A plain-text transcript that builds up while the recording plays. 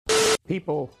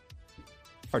People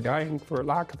are dying for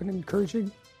lack of an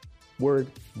encouraging word.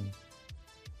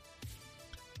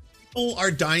 People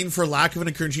are dying for lack of an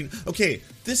encouraging... Okay,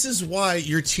 this is why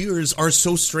your tears are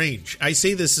so strange. I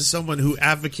say this as someone who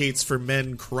advocates for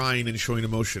men crying and showing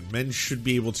emotion. Men should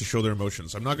be able to show their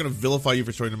emotions. I'm not going to vilify you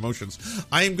for showing emotions.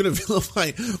 I am going to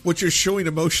vilify what you're showing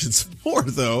emotions for,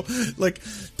 though. Like,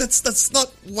 that's not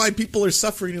why people are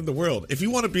suffering in the world. If you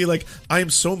want to be like, I am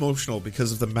so emotional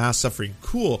because of the mass suffering,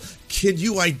 cool. Can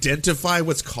you identify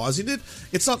what's causing it?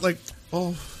 It's not like,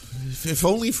 oh, if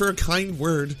only for a kind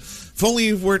word... If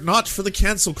only were it not for the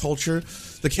cancel culture.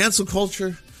 The cancel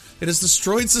culture, it has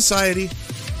destroyed society.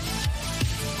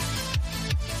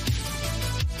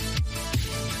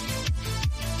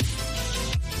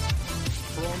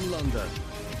 From London,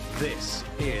 this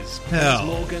is Piers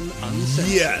Morgan Uncensored.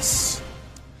 Yes.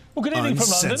 Well, good evening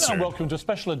Uncensored. from London and welcome to a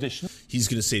special edition. He's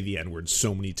going to say the N-word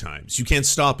so many times. You can't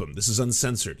stop him. This is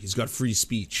uncensored. He's got free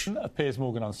speech. Piers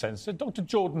Morgan Uncensored. Dr.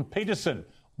 Jordan Peterson,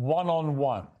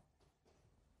 one-on-one.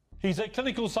 He's a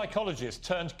clinical psychologist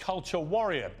turned culture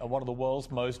warrior and one of the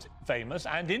world's most famous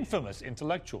and infamous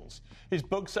intellectuals. His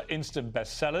books are instant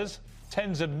bestsellers.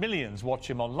 Tens of millions watch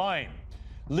him online.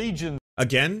 Legions.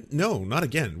 Again? No, not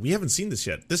again. We haven't seen this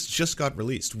yet. This just got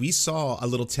released. We saw a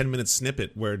little 10-minute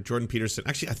snippet where Jordan Peterson,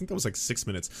 actually I think that was like 6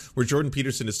 minutes, where Jordan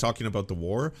Peterson is talking about the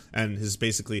war, and his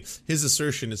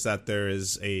assertion is that there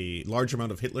is a large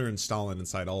amount of Hitler and Stalin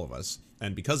inside all of us.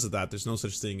 And because of that, there's no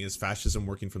such thing as fascism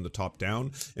working from the top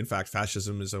down. In fact,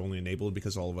 fascism is only enabled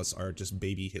because all of us are just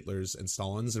baby Hitlers and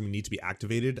Stalins, and we need to be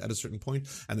activated at a certain point.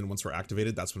 And then once we're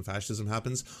activated, that's when fascism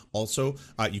happens. Also,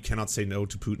 you cannot say no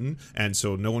to Putin, and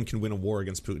so no one can win a war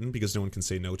against Putin because no one can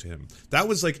say no to him. That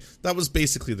was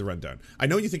basically the rundown. I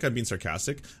know you think I'm being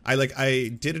sarcastic.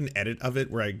 I did an edit of it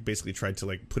where I basically tried to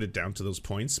like put it down to those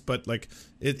points, but like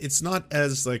it's not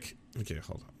as like, okay,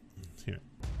 hold on.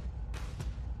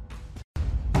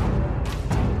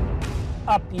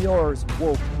 Up yours,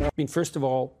 woke. I mean, first of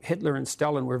all, Hitler and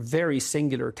Stalin were very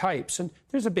singular types, and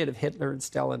there's a bit of Hitler and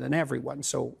Stalin in everyone,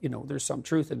 so, you know, there's some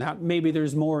truth in that. Maybe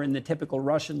there's more in the typical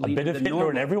Russian leader A bit of than Hitler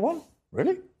normal. in everyone?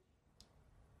 Really?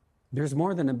 There's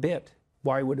more than a bit.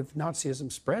 Why would have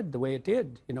Nazism spread the way it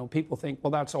did? You know, people think,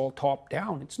 well, that's all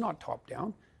top-down. It's not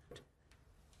top-down.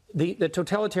 The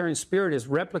totalitarian spirit is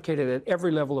replicated at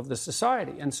every level of the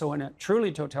society, and so in a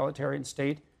truly totalitarian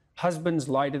state, husbands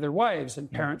lie to their wives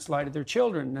and parents lie to their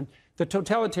children. And the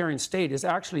totalitarian state is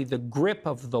actually the grip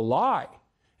of the lie.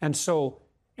 And so,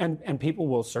 and people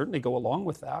will certainly go along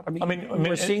with that. I mean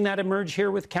we're seeing that emerge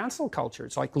here with cancel culture.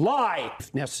 It's like, lie.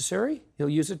 If necessary, he'll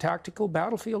use a tactical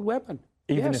battlefield weapon.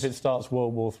 Even if it starts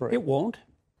World War III? It won't.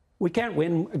 We can't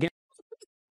win against...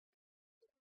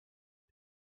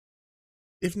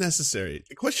 If necessary.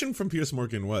 The question from Piers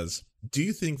Morgan was, do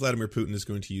you think Vladimir Putin is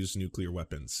going to use nuclear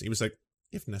weapons? He was like,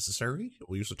 if necessary,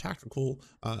 we'll use a tactical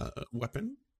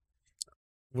weapon.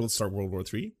 Will it start World War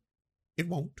III? It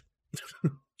won't.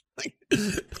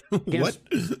 What?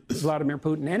 Vladimir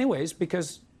Putin anyways,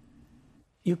 because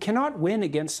you cannot win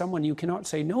against someone you cannot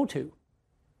say no to.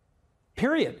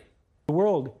 Period. The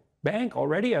World Bank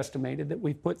already estimated that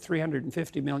we've put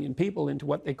 350 million people into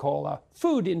what they call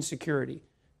food insecurity.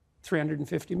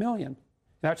 350 million.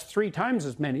 That's 3 times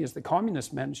as many as the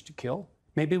communists managed to kill.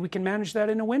 Maybe we can manage that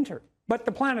in a winter. But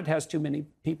the planet has too many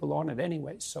people on it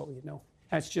anyway, so, you know,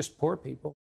 that's just poor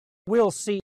people. We'll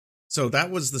see. So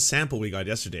that was the sample we got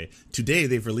yesterday. Today,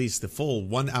 they've released the full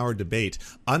 1-hour debate,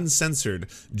 uncensored.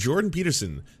 Jordan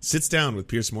Peterson sits down with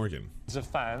Piers Morgan. As a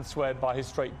fan, swear by his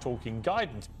straight-talking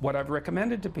guidance. What I've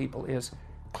recommended to people is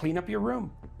clean up your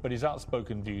room. But his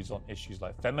outspoken views on issues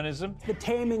like feminism. The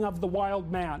taming of the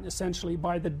wild man, essentially,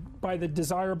 by the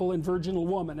desirable and virginal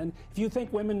woman. And if you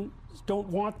think women don't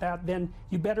want that, then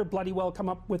you better bloody well come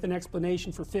up with an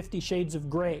explanation for 50 Shades of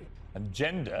Grey. And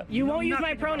gender. You won't use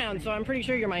my pronouns, so I'm pretty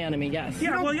sure you're my enemy, yes.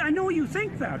 Yeah, well, I know you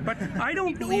think that, but I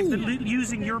don't believe that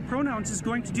using your pronouns is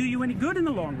going to do you any good in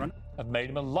the long run. Have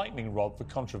made him a lightning rod for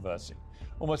controversy.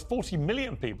 Almost 40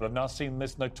 million people have now seen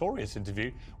this notorious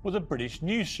interview with a British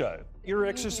news show. You're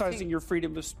exercising your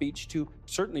freedom of speech to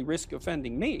certainly risk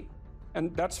offending me,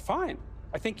 and that's fine.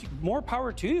 I think more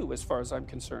power to you as far as I'm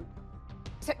concerned.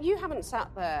 So you haven't sat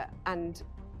there and...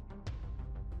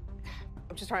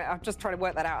 I'm just trying to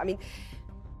work that out. I mean...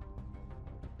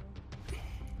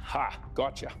 Ha,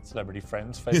 gotcha. Celebrity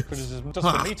friends face criticism just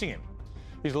for meeting him.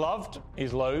 He's loved,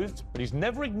 he's loathed, but he's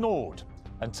never ignored.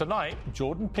 And tonight,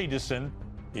 Jordan Peterson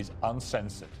is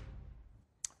uncensored.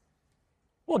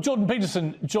 Well, Jordan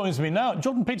Peterson joins me now.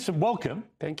 Jordan Peterson, welcome.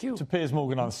 Thank you. To Piers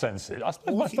Morgan Uncensored. I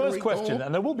suppose my first question,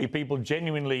 and there will be people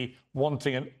genuinely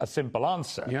wanting a simple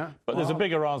answer, yeah. but there's a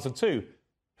bigger answer too.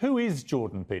 Who is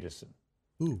Jordan Peterson?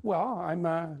 Well, I'm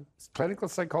a clinical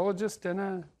psychologist and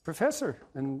a professor,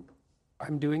 and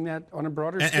I'm doing that on a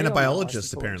broader scale. And a now, biologist, I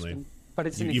suppose. apparently. But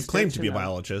it's You've claimed to be a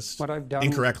biologist. What I've done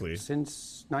incorrectly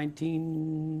since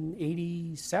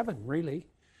 1987, really.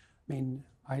 I mean,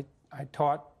 I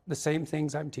taught the same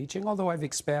things I'm teaching, although I've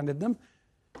expanded them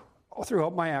all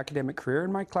throughout my academic career,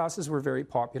 and my classes were very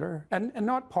popular, and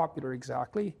not popular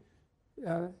exactly.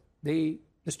 The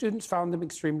students found them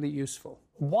extremely useful.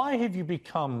 Why have you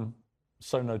become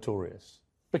so notorious?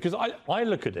 Because I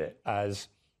look at it as,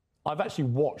 I've actually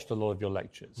watched a lot of your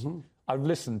lectures. Mm-hmm. I've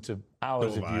listened to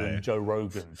hours of you and Joe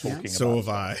Rogan talking about So have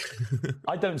I.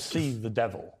 I don't see the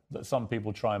devil that some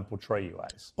people try and portray you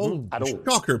as at all.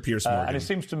 Shocker, Piers Morgan. And it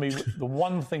seems to me the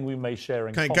one thing we may share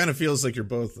in common kind of feels like you're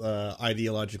both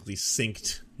ideologically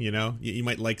synced, you know? You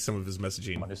might like some of his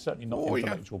messaging. is certainly not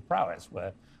intellectual prowess,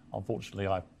 where unfortunately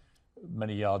I'm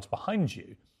many yards behind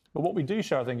you. But what we do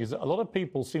share, I think, is that a lot of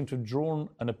people seem to have drawn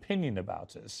an opinion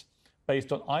about us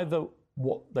based on either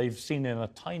what they've seen in a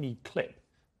tiny clip,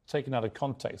 taken out of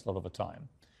context a lot of the time,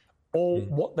 or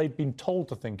what they've been told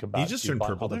to think about just you turned by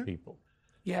purple other there? people.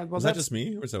 Yeah, well, Is that just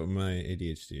me, or is that my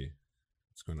ADHD?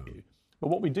 What's going on? But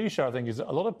what we do share, I think, is that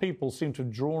a lot of people seem to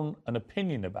have drawn an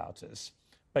opinion about us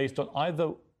based on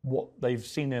either what they've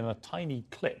seen in a tiny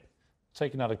clip,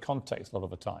 taken out of context a lot of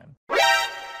the time,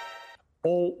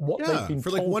 or what they've been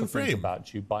for told like one to think frame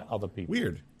about you by other people.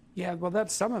 Weird. Yeah, well,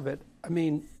 that's some of it. I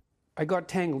mean, I got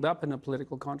tangled up in a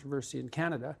political controversy in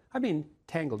Canada. I mean,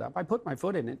 tangled up. I put my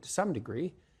foot in it to some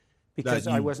degree because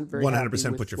I wasn't very 100% happy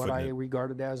put with your what foot in I it.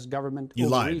 regarded as government You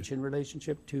lied. overreach in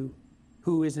relationship to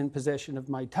who is in possession of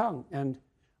my tongue. And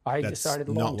I That's decided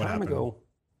a not long what time happened. ago,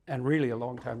 and really a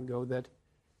long time ago, that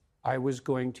I was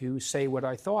going to say what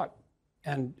I thought,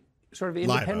 and sort of Lie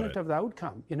about independent it. of the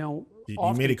outcome. You know, You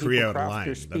often made a career people out of craft lying.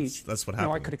 their speech. That's what You know,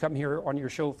 I happened. could have come here on your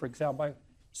show, for example. I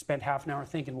spent half an hour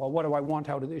thinking, well, what do I want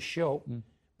out of this show?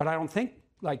 But I don't think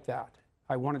like that.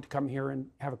 I wanted to come here and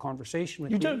have a conversation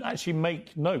with you. You don't actually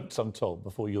make notes, I'm told,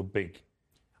 before your big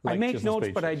I make lectures and notes,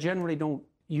 but I speeches. generally don't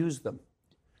use them.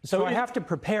 So I have to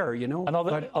prepare, you know. And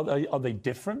but are they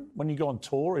different when you go on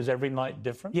tour? Is every night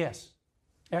different? yes,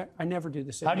 I never do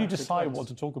the same. How do you lecture decide twice. what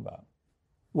to talk about?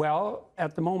 Well,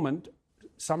 at the moment,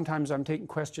 sometimes I'm taking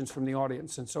questions from the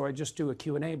audience, and so I just do a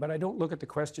Q&A, but I don't look at the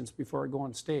questions before I go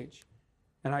on stage.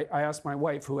 And I ask my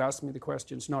wife, who asked me the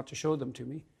questions, not to show them to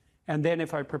me. And then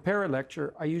if I prepare a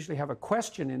lecture, I usually have a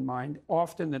question in mind,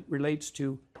 often that relates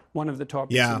to one of the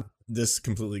topics. Yeah, this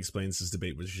completely explains his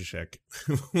debate with Zizek.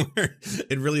 Where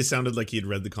it really sounded like he had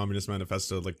read the Communist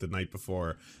Manifesto like the night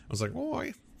before. I was like, oh,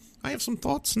 I have some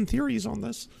thoughts and theories on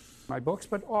this. My books,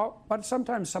 but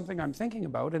sometimes something I'm thinking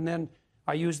about, and then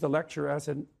I use the lecture as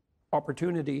an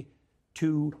opportunity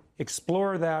to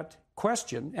explore that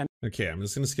question and Okay, I'm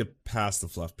just going to skip past the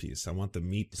fluff piece. I want the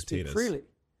meat speak potatoes. freely.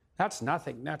 That's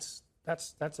nothing. That's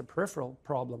a peripheral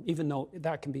problem, even though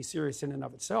that can be serious in and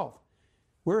of itself.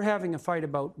 We're having a fight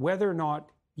about whether or not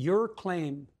your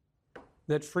claim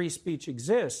that free speech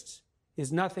exists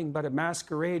is nothing but a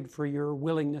masquerade for your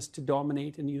willingness to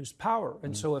dominate and use power.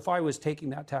 And so if I was taking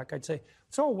that tack, I'd say,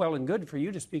 it's all well and good for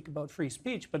you to speak about free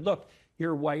speech, but look,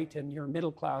 you're white and you're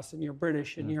middle class and you're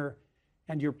British and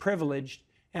you're privileged,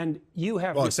 and you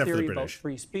have this except for the theory about British.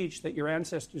 free speech that your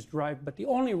ancestors derived, but the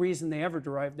only reason they ever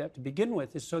derived that to begin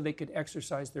with is so they could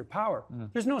exercise their power.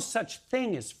 There's no such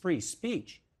thing as free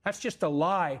speech. That's just a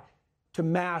lie to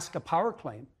mask a power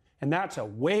claim. And that's a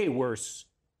way worse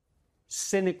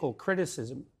cynical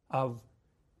criticism of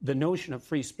the notion of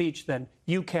free speech than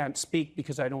you can't speak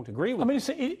because I don't agree with I it.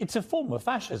 mean, it's a form of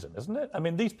fascism, isn't it? I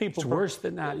mean, these people... It's worse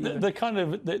than that, even. The kind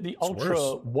of the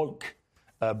ultra woke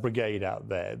brigade out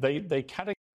there, they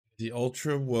categorize The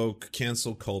ultra woke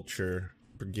cancel culture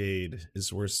brigade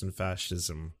is worse than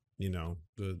fascism. You know,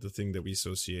 the thing that we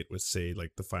associate with, say,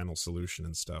 like the Final Solution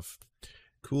and stuff.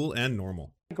 Cool and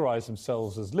normal.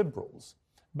 themselves as liberals,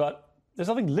 but there's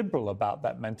nothing liberal about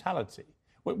that mentality.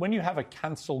 When you have a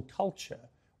cancel culture,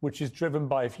 which is driven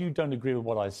by, if you don't agree with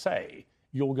what I say,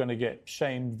 you're going to get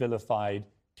shamed, vilified,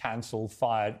 cancelled,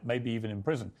 fired, maybe even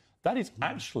imprisoned. That is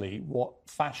actually what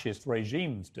fascist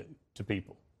regimes do to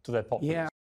people, to their populace. Yeah.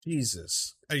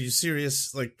 Jesus. Are you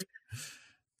serious? Like,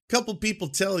 a couple people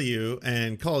tell you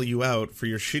and call you out for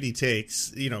your shitty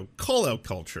takes, you know, call out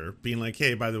culture, being like,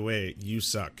 hey, by the way, you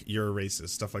suck, you're a racist,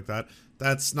 stuff like that.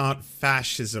 That's not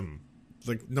fascism.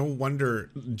 Like, no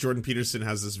wonder Jordan Peterson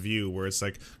has this view where it's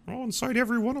like, oh, inside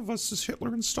every one of us is Hitler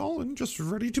and Stalin, just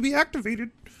ready to be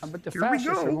activated. But the Here we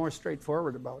fascists go. are more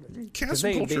straightforward about it. Because Cancel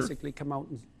they culture. basically come out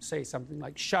and say something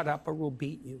like, shut up or we'll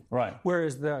beat you. Right.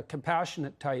 Whereas the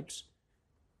compassionate types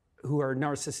who are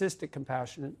narcissistic,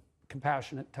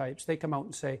 compassionate types, they come out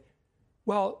and say,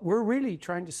 well, we're really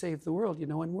trying to save the world,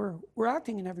 and we're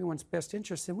acting in everyone's best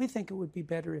interest, and we think it would be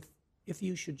better if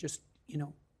you should just,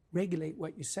 regulate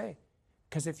what you say,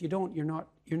 because if you don't, you're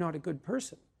not a good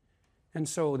person. And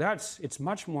so it's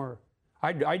much more.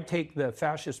 I'd take the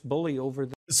fascist bully over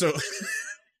the. So.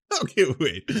 Okay,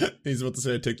 wait. He's about to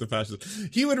say I take the fascist.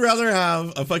 He would rather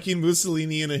have a fucking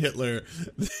Mussolini and a Hitler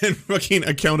than fucking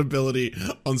accountability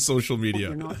on social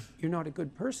media. You're not a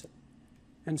good person.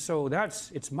 And so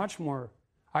it's much more.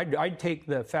 I'd take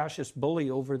the fascist bully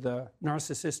over the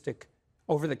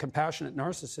compassionate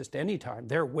narcissist anytime.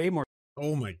 They're way more.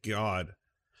 Oh my God.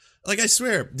 Like, I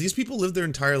swear, these people live their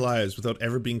entire lives without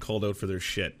ever being called out for their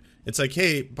shit. It's like,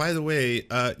 hey, by the way,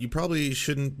 you probably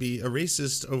shouldn't be a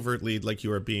racist overtly like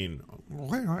you are being.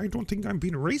 Well, I don't think I'm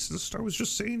being a racist. I was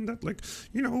just saying that, like,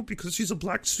 because he's a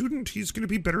black student, he's going to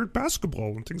be better at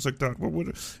basketball and things like that.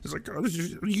 It's like,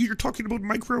 you're talking about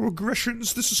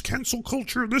microaggressions. This is cancel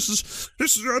culture. This is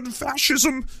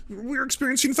fascism. We're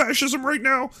experiencing fascism right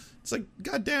now. It's like,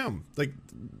 goddamn, like,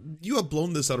 you have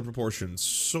blown this out of proportion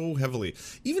so heavily.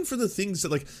 Even for the things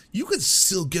that, like, you could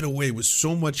still get away with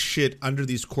so much shit under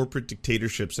these corporate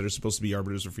dictatorships that are supposed to be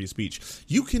arbiters of free speech.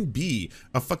 You can be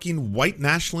a fucking white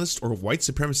nationalist or a white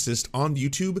supremacist on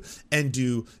YouTube and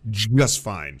do just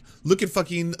fine. Look at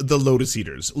fucking the Lotus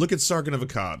Eaters. Look at Sargon of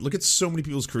Akkad. Look at so many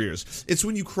people's careers. It's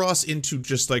when you cross into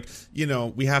just like,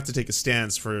 we have to take a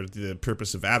stance for the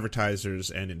purpose of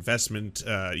advertisers and investment,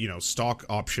 stock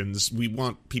options. We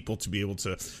want people to be able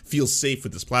to feel safe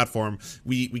with this platform.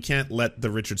 We can't let the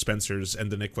Richard Spencers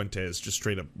and the Nick Fuentes just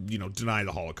straight up, deny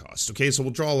the Holocaust. Okay, so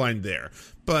we'll draw a line there.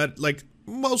 But, like,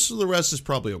 most of the rest is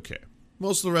probably okay.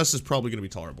 Most of the rest is probably going to be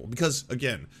tolerable. Because,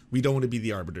 again, we don't want to be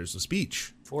the arbiters of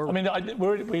speech. I mean,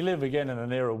 we live again in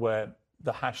an era where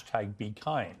the hashtag be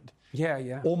kind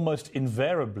almost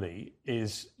invariably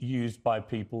is used by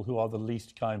people who are the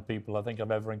least kind people I think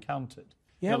I've ever encountered.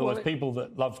 In other words, people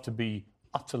that love to be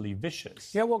utterly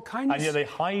vicious. Yeah, well, kindness... And yet they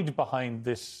hide behind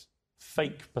this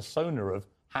fake persona of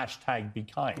hashtag be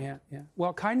kind. Yeah.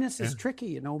 Well, kindness is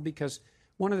tricky, because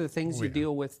one of the things you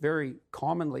deal with very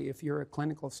commonly if you're a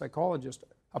clinical psychologist,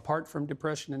 apart from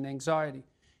depression and anxiety,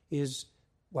 is,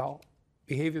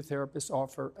 behavior therapists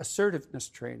offer assertiveness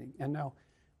training. And now,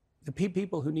 the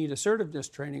people who need assertiveness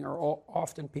training are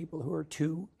often people who are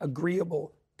too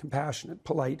agreeable, compassionate,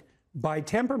 polite by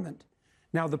temperament.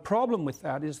 Now, the problem with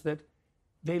that is that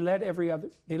they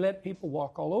let people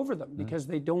walk all over them because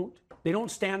they don't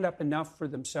stand up enough for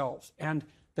themselves. And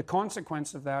the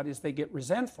consequence of that is they get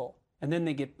resentful, and then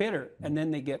they get bitter, and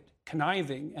then they get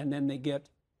conniving, and then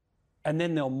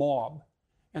they'll mob.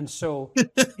 And so,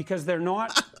 because they'll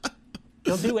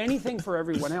do anything for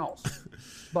everyone else.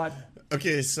 But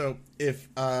okay, so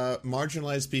if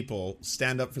marginalized people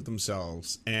stand up for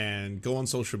themselves and go on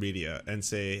social media and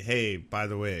say, hey, by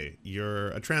the way, you're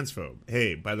a transphobe.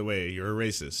 Hey, by the way, you're a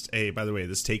racist. Hey, by the way,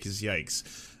 this take is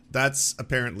yikes. That's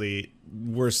apparently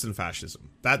worse than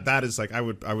fascism. That is like, I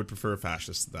would prefer a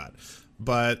fascist to that.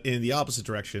 But in the opposite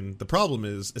direction, the problem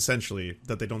is essentially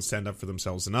that they don't stand up for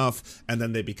themselves enough, and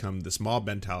then they become this mob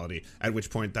mentality, at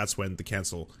which point that's when the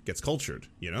cancel gets cultured,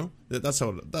 That's how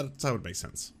it makes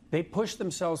sense. They push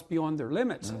themselves beyond their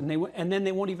limits, and then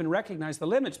they won't even recognize the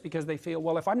limits because they feel,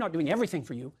 well, if I'm not doing everything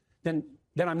for you, then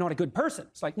I'm not a good person.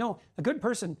 It's like, no, a good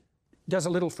person does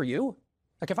a little for you.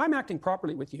 Like if I'm acting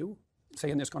properly with you, say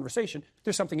in this conversation,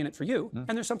 there's something in it for you,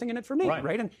 and there's something in it for me,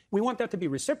 right? And we want that to be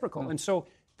reciprocal. And so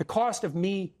the cost of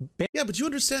me... Yeah, but you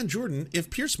understand, Jordan, if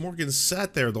Piers Morgan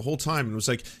sat there the whole time and was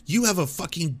like, you have a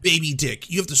fucking baby dick,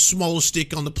 you have the smallest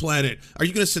dick on the planet, are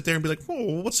you going to sit there and be like,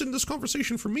 oh, what's in this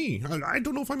conversation for me? I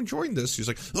don't know if I'm enjoying this. He's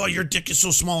like, oh, your dick is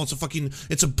so small, it's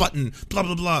a button, blah,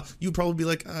 blah, blah. You'd probably be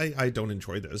like, I don't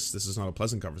enjoy this. This is not a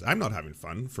pleasant conversation. I'm not having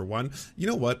fun, for one. You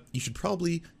know what? You should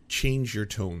probably change your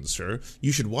tone, sir.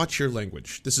 You should watch your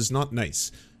language. This is not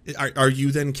nice. Are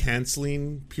you then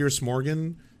canceling Piers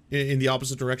Morgan in the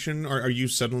opposite direction? Are you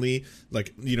suddenly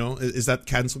like, is that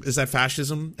cancel? Is that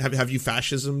fascism? Have you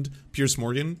fascismed Piers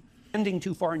Morgan? Ending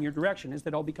too far in your direction is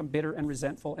that I'll become bitter and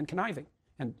resentful and conniving,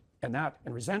 and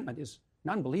resentment is an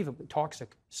unbelievably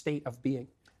toxic state of being.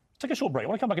 Take a short break. I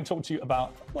want to come back and talk to you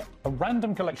about a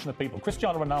random collection of people.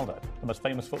 Cristiano Ronaldo, the most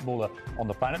famous footballer on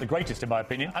the planet, the greatest in my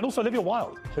opinion, and also Olivia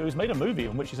Wilde, who's made a movie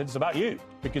in which she said it's about you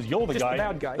because you're the guy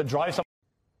that drives some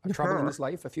trouble in his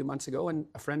life a few months ago, and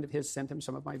a friend of his sent him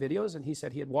some of my videos, and he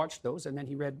said he had watched those, and then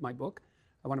he read my book,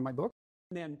 one of my books,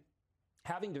 and then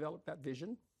having developed that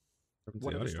vision,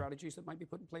 what are the strategies that might be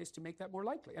put in place to make that more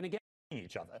likely? And again,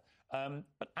 each other,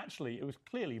 but actually it was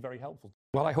clearly very helpful.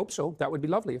 Well, I hope so. That would be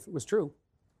lovely if it was true.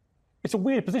 It's a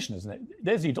weird position, isn't it?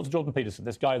 There's you, Dr. Jordan Peterson,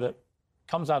 this guy that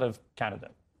comes out of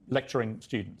Canada, lecturing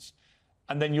students,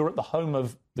 and then you're at the home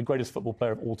of the greatest football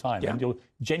player of all time, and you're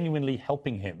genuinely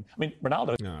helping him. I mean,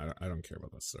 Ronaldo... No, I don't care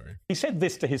about that story. He said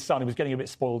this to his son. He was getting a bit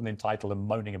spoiled and entitled and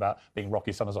moaning about being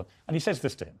Rocky's son and so on. And he says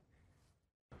this to him.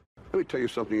 Let me tell you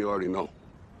something you already know.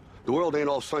 The world ain't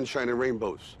all sunshine and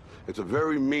rainbows. It's a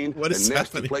very mean and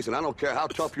nasty place, and I don't care how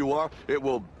tough you are, it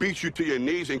will beat you to your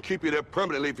knees and keep you there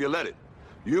permanently if you let it.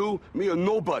 You, me, or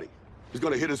nobody is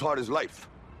going to hit as hard as life.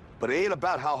 But it ain't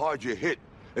about how hard you hit.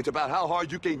 It's about how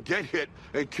hard you can get hit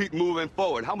and keep moving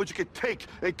forward, how much you can take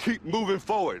and keep moving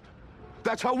forward.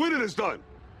 That's how winning is done.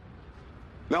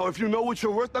 Now, if you know what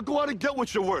you're worth, now go out and get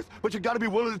what you're worth. But you got to be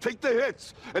willing to take the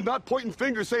hits and not pointing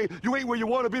fingers saying you ain't where you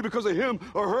want to be because of him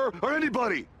or her or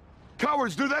anybody.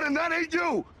 Cowards do that, and that ain't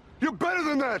you. You're better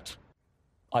than that.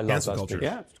 I love that culture.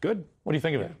 Yeah, it's good. What do you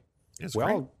think of it? It's well,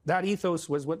 great. that ethos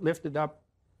was what lifted up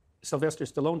Sylvester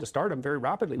Stallone to stardom very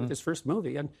rapidly with his first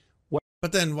movie. And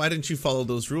But then why didn't you follow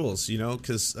those rules, you know?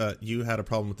 Because you had a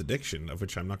problem with addiction, of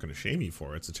which I'm not going to shame you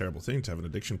for. It's a terrible thing to have an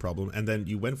addiction problem. And then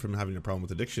you went from having a problem with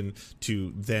addiction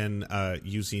to then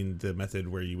using the method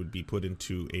where you would be put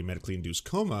into a medically induced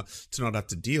coma to not have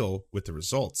to deal with the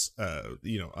results,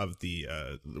 you know, of the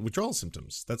withdrawal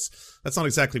symptoms. That's not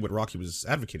exactly what Rocky was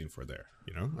advocating for there.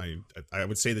 You know, I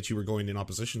would say that you were going in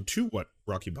opposition to what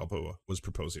Rocky Balboa was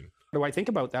proposing. What do I think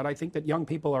about that? I think that young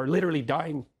people are literally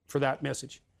dying for that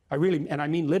message. I really, and I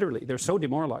mean literally, they're so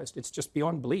demoralized. It's just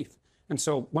beyond belief. And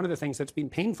so one of the things that's been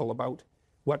painful about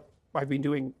what I've been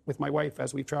doing with my wife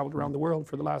as we've traveled around the world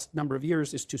for the last number of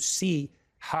years is to see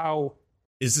how...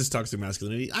 Is this toxic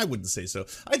masculinity? I wouldn't say so.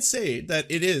 I'd say that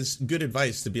it is good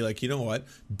advice to be like, you know what?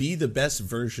 Be the best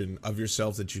version of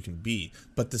yourself that you can be.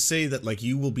 But to say that like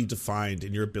you will be defined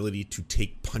in your ability to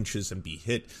take punches and be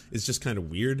hit is just kind of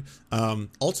weird.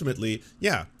 Ultimately,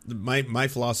 yeah, my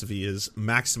philosophy is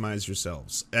maximize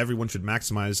yourselves. Everyone should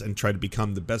maximize and try to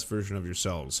become the best version of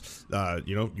yourselves.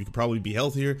 You know, you could probably be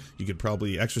healthier. You could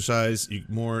probably exercise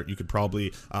more. You could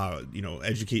probably, you know,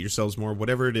 educate yourselves more,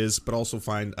 whatever it is, but also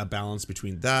find a balance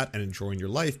between that and enjoying your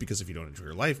life, because if you don't enjoy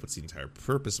your life, what's the entire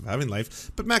purpose of having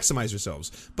life? But maximize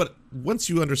yourselves. But once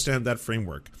you understand that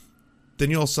framework,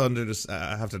 then you also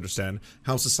have to understand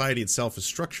how society itself is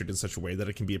structured in such a way that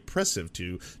it can be oppressive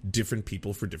to different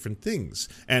people for different things.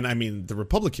 And I mean, the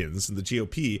Republicans and the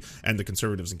GOP and the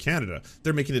Conservatives in Canada,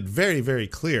 they're making it very, very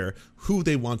clear who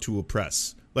they want to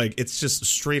oppress. Like, it's just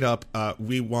straight up,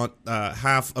 we want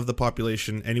half of the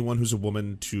population, anyone who's a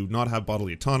woman, to not have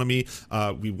bodily autonomy.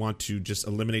 We want to just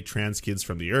eliminate trans kids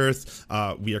from the earth.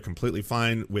 We are completely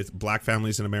fine with black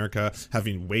families in America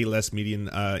having way less median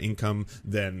income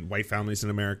than white families in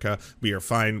America. We are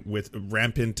fine with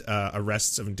rampant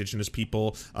arrests of Indigenous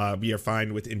people. We are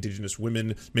fine with Indigenous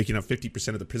women making up 50%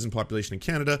 of the prison population in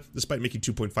Canada, despite making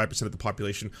 2.5% of the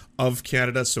population of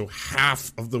Canada. So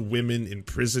half of the women in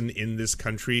prison in this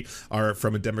country are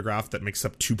from a demographic that makes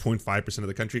up 2.5% of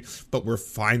the country, but we're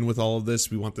fine with all of this.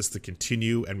 We want this to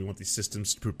continue, and we want these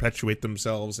systems to perpetuate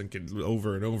themselves and get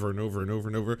over and over and over and over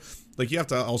and over. Like, you have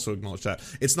to also acknowledge that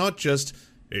it's not just,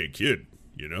 hey kid,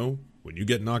 you know, when you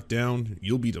get knocked down,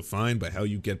 you'll be defined by how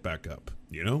you get back up.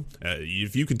 You know,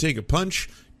 if you can take a punch,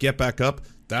 get back up,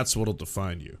 that's what'll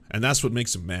define you. And that's what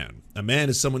makes a man. A man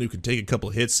is someone who can take a couple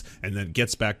hits and then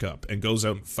gets back up and goes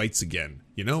out and fights again.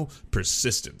 You know,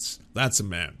 persistence. That's a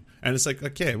man. And it's like,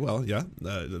 okay, well, yeah,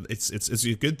 it's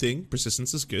a good thing.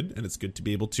 Persistence is good, and it's good to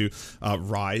be able to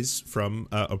rise from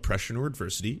oppression or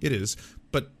adversity. It is.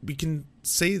 But we can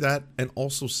say that and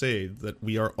also say that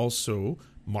we are also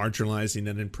marginalizing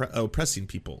and oppressing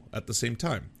people at the same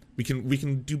time. We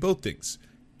can do both things.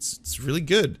 It's really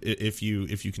good if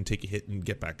you can take a hit and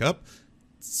get back up.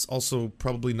 It's also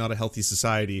probably not a healthy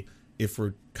society if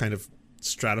we're kind of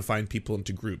stratifying people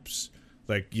into groups.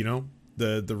 Like, you know,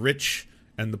 the rich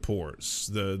and the poors,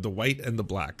 the white and the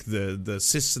black, the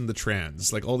cis and the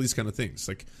trans, like all these kind of things.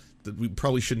 Like, we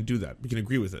probably shouldn't do that. We can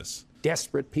agree with this.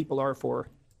 Desperate people are for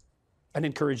an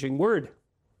encouraging word.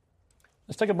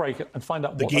 Let's take a break and find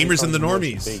out the what gamers and the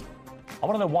normies. I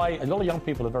want to know why a lot of young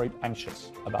people are very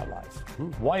anxious about life.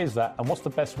 Why is that, and what's the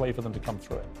best way for them to come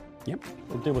through it? Yep.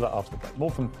 We'll deal with that after the break.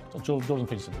 More from Jordan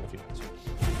Peterson in a few minutes.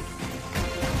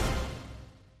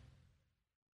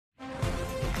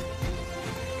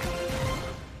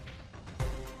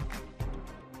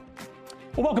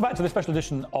 Well, welcome back to this special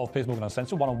edition of Piers Morgan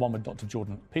Uncensored, one-on-one with Dr.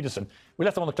 Jordan Peterson. We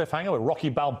left him on the cliffhanger with Rocky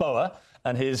Balboa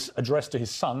and his address to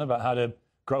his son about how to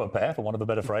grow a pair, for want of a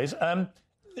better phrase.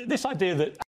 This idea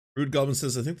that Rude Goblin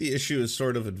says, I think the issue is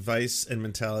sort of advice and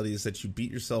mentality is that you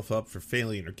beat yourself up for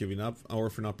failing or giving up or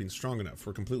for not being strong enough.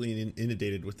 We're completely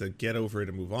inundated with the get over it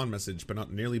and move on message, but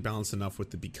not nearly balanced enough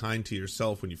with the be kind to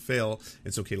yourself when you fail.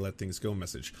 It's okay to let things go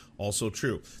message. Also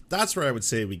true. That's where I would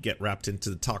say we get wrapped into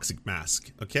the toxic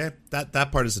mask. Okay? That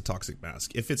part is a toxic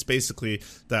mask. If it's basically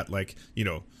that, like, you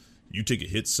know, you take a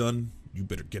hit, son, you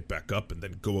better get back up and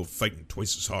then go out fighting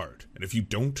twice as hard. And if you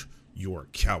don't, you're a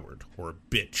coward or a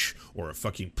bitch or a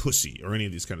fucking pussy or any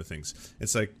of these kind of things.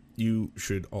 It's like, you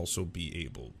should also be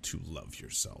able to love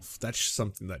yourself. That's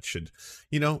something that should,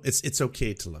 you know, it's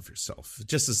okay to love yourself,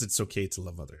 just as it's okay to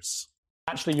love others.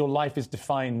 Actually, your life is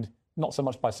defined not so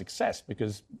much by success,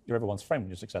 because you're everyone's friend when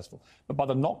you're successful, but by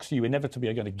the knocks you inevitably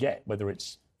are going to get, whether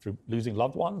it's through losing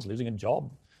loved ones, losing a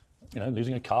job, you know,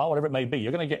 losing a car, whatever it may be.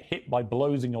 You're going to get hit by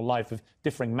blows in your life of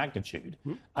differing magnitude.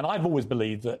 Mm-hmm. And I've always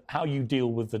believed that how you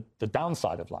deal with the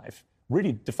downside of life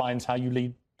really defines how you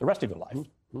lead the rest of your life.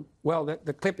 Mm-hmm. Well,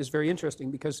 the clip is very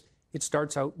interesting because it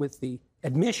starts out with the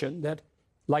admission that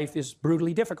life is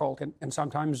brutally difficult and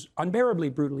sometimes unbearably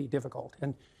brutally difficult.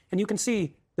 And you can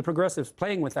see the progressives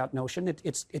playing with that notion.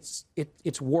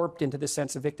 It's warped into this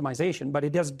sense of victimization, but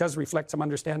it does reflect some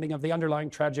understanding of the underlying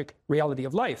tragic reality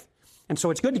of life. And so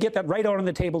it's good to get that right out on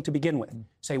the table to begin with.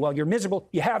 Say, well, you're miserable,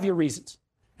 you have your reasons,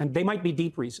 and they might be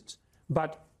deep reasons.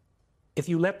 But if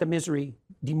you let the misery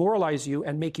demoralize you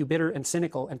and make you bitter and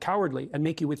cynical and cowardly and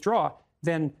make you withdraw,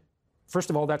 then, first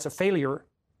of all, that's a failure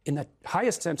in the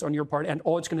highest sense on your part, and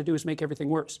all it's going to do is make everything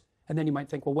worse. And then you might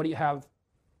think, well, what do you have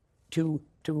to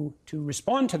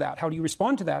respond to that? How do you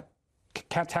respond to that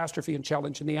catastrophe and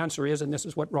challenge? And the answer is, and this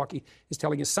is what Rocky is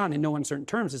telling his son in no uncertain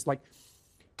terms, is like,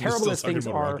 terrible as things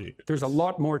are, there's a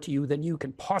lot more to you than you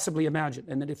can possibly imagine.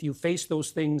 And that if you face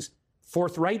those things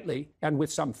forthrightly and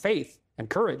with some faith and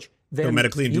courage, then no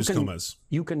medically induced comas.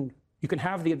 You can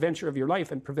have the adventure of your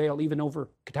life and prevail even over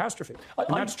catastrophe.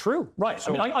 And that's true. Right.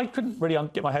 So, I mean, I couldn't really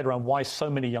get my head around why so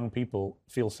many young people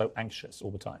feel so anxious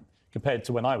all the time compared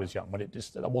to when I was young, when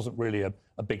that wasn't really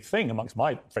a big thing amongst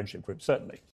my friendship group,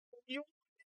 certainly.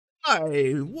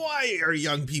 Why are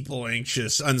young people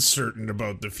anxious, uncertain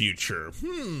about the future?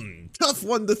 Tough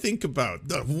one to think about.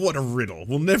 What a riddle.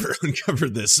 We'll never uncover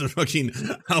this. Fucking,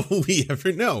 how will we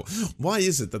ever know? Why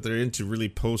is it that they're into really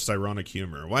post-ironic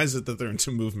humor? Why is it that they're into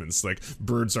movements like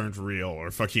birds aren't real or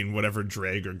fucking whatever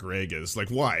drag or Greg is? Like,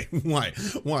 why?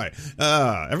 Why?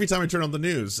 Every time I turn on the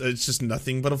news, it's just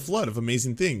nothing but a flood of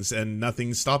amazing things and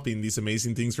nothing stopping these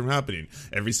amazing things from happening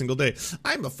every single day.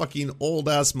 I'm a fucking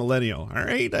old-ass millennial, all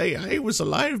right? I was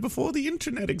alive before the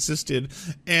internet existed,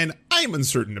 and I'm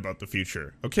uncertain about the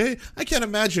future, okay? I can't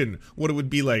imagine what it would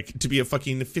be like to be a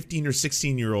fucking 15 or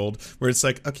 16-year-old where it's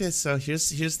like, okay, so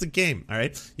here's the game, all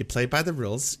right? You play by the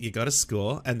rules, you go to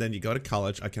school, and then you go to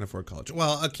college. I can't afford college.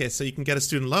 Well, okay, so you can get a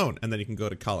student loan, and then you can go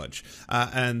to college.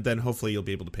 And then hopefully you'll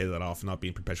be able to pay that off and not be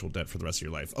in perpetual debt for the rest of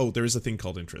your life. Oh, there is a thing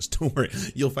called interest. Don't worry.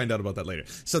 You'll find out about that later.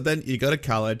 So then you go to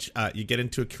college, you get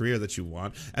into a career that you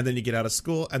want, and then you get out of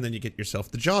school, and then you get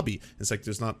yourself the jobby. It's like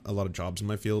there's not a lot of jobs in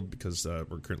my field because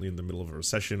we're currently in the middle of a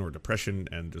recession or depression,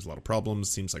 and there's a lot of problems.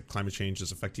 Seems like climate change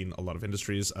is affecting a lot of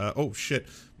industries. Oh shit,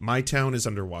 my town is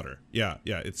underwater. Yeah,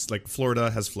 it's like Florida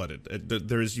has flooded.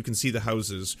 You can see the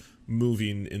houses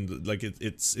moving in the, like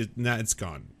it's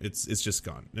gone. It's just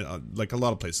gone. Like a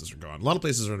lot of places are gone. A lot of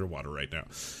places are underwater right now.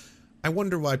 I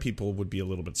wonder why people would be a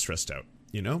little bit stressed out,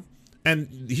 you know?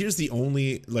 And here's the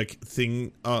only like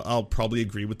thing I'll probably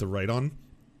agree with the right on.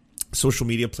 Social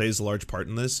media plays a large part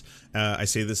in this. I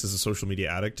say this as a social media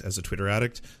addict, as a Twitter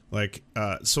addict. Like,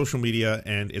 social media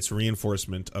and its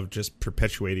reinforcement of just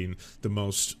perpetuating the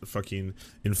most fucking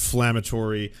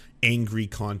inflammatory, angry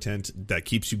content that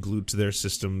keeps you glued to their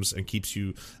systems and keeps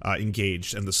you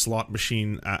engaged. And the slot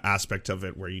machine aspect of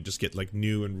it, where you just get like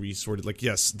new and resorted. Like,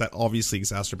 yes, that obviously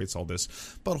exacerbates all this.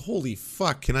 But holy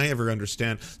fuck, can I ever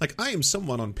understand? Like, I am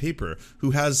someone on paper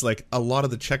who has like a lot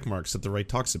of the check marks that the right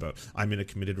talks about. I'm in a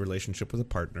committed relationship with a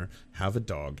partner, have a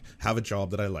dog, have a job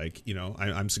that I like, you know,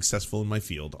 I'm successful in my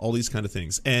field, all these kind of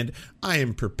things. And I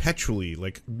am perpetually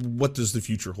like, what does the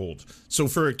future hold? So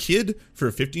for a kid, for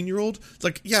a 15-year-old,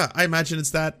 like, yeah, I imagine it's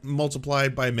that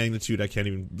multiplied by a magnitude I can't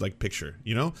even like picture,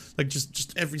 you know, like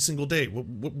just every single day.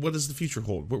 What does the future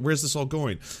hold? Where's this all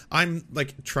going? I'm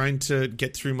like trying to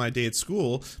get through my day at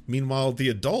school. Meanwhile, the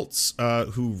adults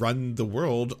who run the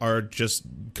world are just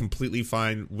completely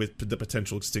fine with the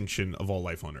potential extinction of all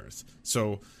life on Earth.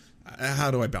 So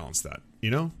how do I balance that, you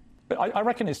know? But I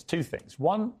reckon it's two things.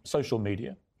 One, social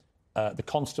media, the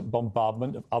constant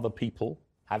bombardment of other people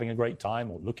having a great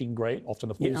time or looking great, often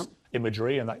a false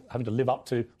imagery, and having to live up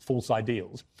to false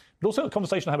ideals. But also a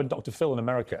conversation I had with Dr. Phil in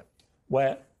America,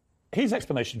 where his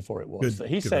explanation for it was that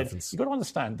he said, you've got to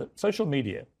understand that social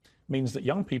media means that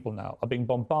young people now are being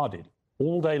bombarded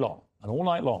all day long and all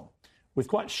night long with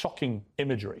quite shocking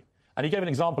imagery. And he gave an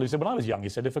example. He said, when I was young, he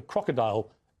said, if a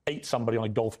crocodile ate somebody on a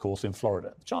golf course in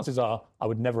Florida, the chances are I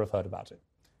would never have heard about it.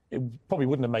 It probably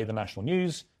wouldn't have made the national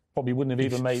news, probably wouldn't have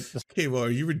even made... Okay, well, are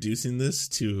you reducing this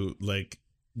to, like,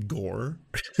 gore?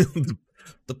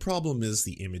 The problem is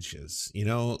the images, you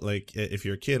know, like if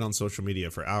you're a kid on social media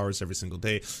for hours every single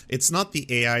day, it's not the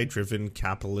AI driven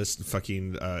capitalist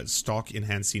fucking stock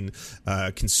enhancing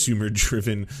consumer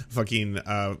driven fucking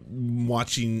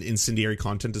watching incendiary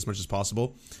content as much as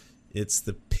possible. It's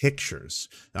the pictures.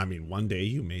 I mean, one day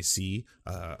you may see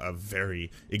a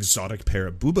very exotic pair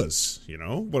of boobas, you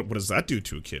know? What does that do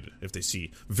to a kid if they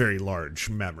see very large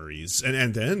memories?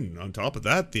 And then, on top of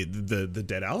that, the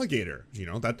dead alligator, you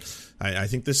know? That I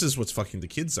think this is what's fucking the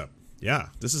kids up. Yeah,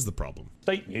 this is the problem.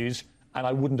 State news, and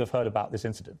I wouldn't have heard about this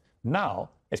incident. Now,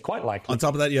 it's quite likely... On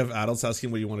top of that, you have adults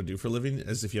asking what you want to do for a living,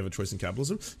 as if you have a choice in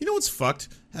capitalism. You know what's fucked?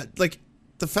 Like...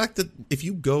 the fact that if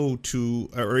you go to,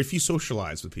 or if you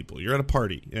socialize with people, you're at a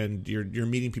party and you're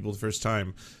meeting people the first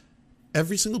time,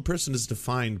 every single person is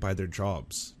defined by their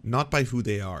jobs, not by who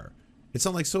they are. It's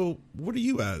not like, so what are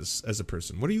you as a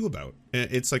person? What are you about?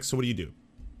 It's like, so what do you do?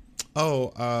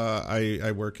 Oh,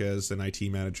 I work as an IT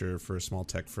manager for a small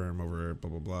tech firm over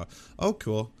blah, blah, blah. Oh,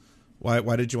 cool.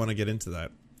 Why did you want to get into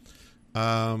that?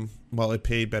 Well, it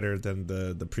paid better than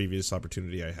the previous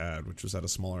opportunity I had, which was at a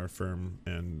smaller firm,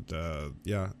 and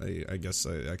yeah, I guess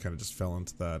I kind of just fell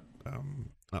into that.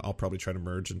 I'll probably try to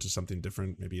merge into something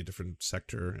different, maybe a different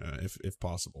sector, if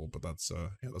possible. But that's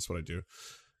what I do.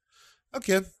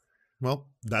 Okay, well,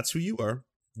 that's who you are.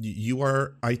 You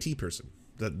are IT person.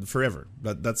 That forever.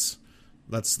 That's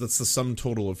the sum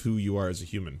total of who you are as a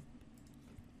human.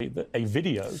 A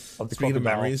video of the crocodile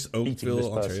memories, eating Oakville, this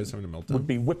Ontario is person having a meltdown. would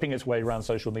be whipping its way around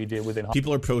social media within...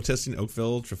 People are protesting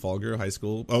Oakville, Trafalgar High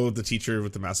School. Oh, the teacher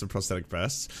with the massive prosthetic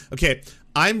breasts. Okay,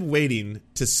 I'm waiting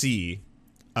to see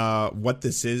what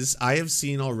this is. I have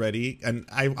seen already, and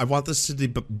I want this to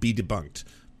be debunked,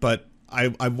 but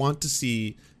I want to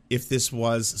see if this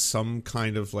was some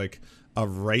kind of like a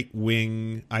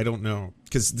right-wing, I don't know,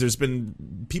 because there's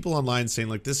been people online saying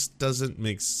like, this doesn't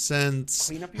make sense.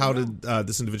 How did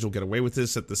this individual get away with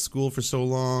this at the school for so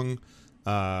long?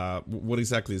 What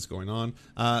exactly is going on?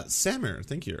 Samer,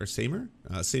 thank you. Or Samer,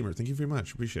 thank you very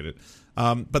much. Appreciate it.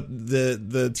 But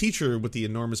the teacher with the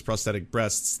enormous prosthetic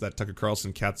breasts that Tucker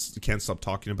Carlson can't stop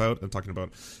talking about, and talking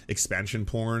about expansion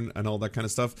porn and all that kind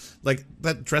of stuff, like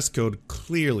that dress code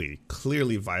clearly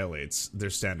violates their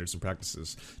standards and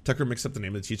practices. Tucker mixed up the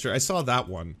name of the teacher. I saw that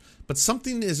one, but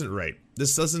something isn't right.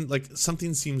 This doesn't, like,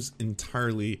 something seems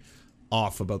entirely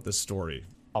off about this story.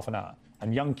 Half an hour.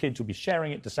 And young kids will be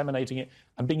sharing it, disseminating it,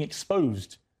 and being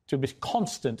exposed to this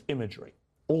constant imagery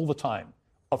all the time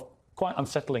of quite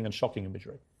unsettling and shocking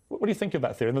imagery. What do you think of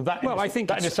that theory? And I think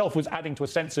that in itself was adding to a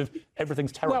sense of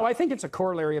everything's terrible. Well, I think it's a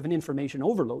corollary of an information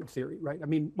overload theory, right? I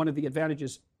mean, one of the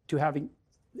advantages to having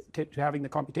the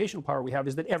computational power we have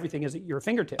is that everything is at your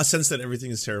fingertips. A sense that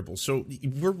everything is terrible. So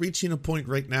we're reaching a point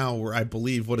right now where I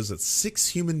believe, 6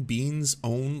 human beings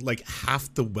own like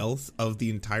half the wealth of the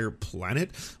entire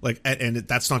planet. Like, and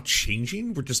that's not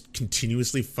changing. We're just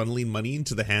continuously funneling money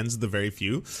into the hands of the very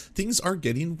few. Things are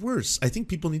getting worse. I think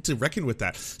people need to reckon with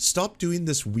that. Stop doing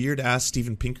this weird ass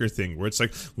Steven Pinker thing where it's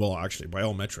like, well, actually, by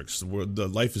all metrics, the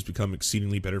life has become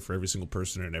exceedingly better for every single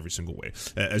person in every single way.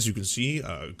 As you can see,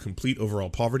 complete overall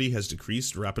poverty has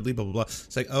decreased rapidly, blah, blah, blah.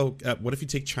 It's like, what if you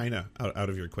take China out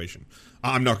of your equation?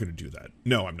 I'm not going to do that.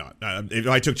 No, I'm not. If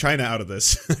I took China out of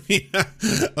this,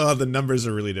 the numbers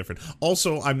are really different.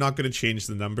 Also, I'm not going to change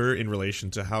the number in relation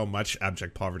to how much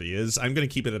abject poverty is. I'm going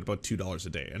to keep it at about $2 a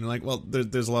day. And like, well,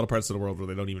 there's a lot of parts of the world where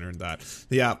they don't even earn that.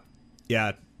 Yeah,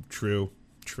 true.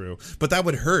 But that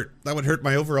would hurt. That would hurt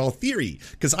my overall theory,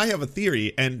 because I have a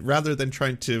theory, and rather than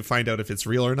trying to find out if it's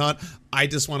real or not, I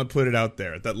just want to put it out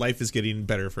there that life is getting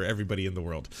better for everybody in the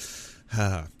world.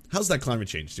 How's that climate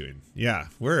change doing? Yeah,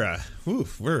 we're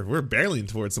barreling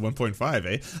towards the 1.5,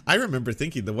 eh? I remember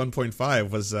thinking the 1.5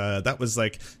 was that was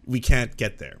like, we can't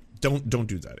get there. Don't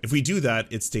do that. If we do that,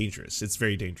 it's dangerous. It's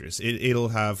very dangerous. It'll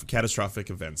have catastrophic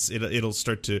events. It'll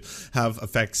start to have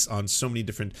effects on so many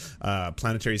different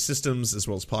planetary systems, as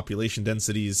well as population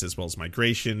densities, as well as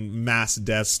migration, mass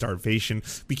death, starvation.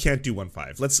 We can't do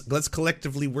 1.5. Let's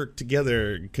collectively work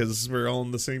together, because we're all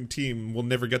on the same team. We'll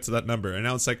never get to that number. And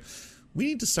now it's like, we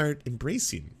need to start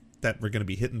embracing that we're going to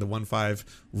be hitting the 1.5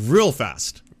 real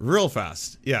fast. Real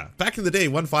fast. Yeah. Back in the day,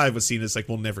 1.5 was seen as like,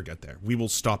 we'll never get there. We will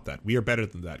stop that. We are better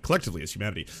than that collectively as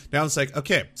humanity. Now it's like,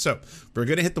 okay, so we're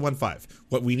going to hit the 1.5.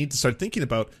 What we need to start thinking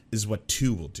about is what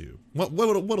 2 will do.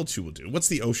 What'll 2 will do? What's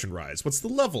the ocean rise? What's the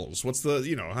levels? What's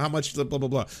the, how much the blah, blah,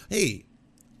 blah. Hey,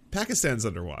 Pakistan's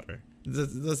underwater.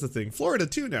 That's the thing. Florida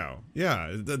too now.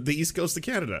 Yeah, the east coast of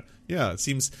Canada. Yeah, it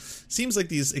seems like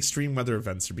these extreme weather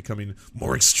events are becoming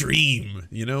more extreme.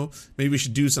 Maybe we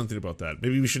should do something about that.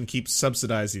 Maybe we shouldn't keep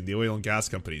subsidizing the oil and gas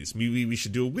companies. Maybe we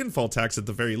should do a windfall tax at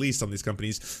the very least on these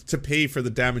companies to pay for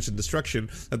the damage and destruction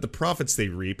that the profits they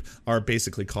reap are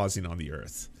basically causing on the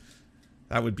earth.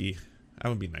 That would be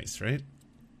nice, right?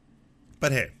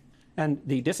 But hey. And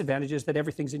the disadvantage is that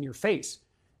everything's in your face.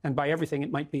 And by everything,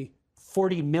 it might be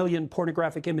 40 million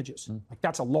pornographic images. Like,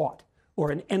 that's a lot.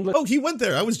 Or an endless... Oh, he went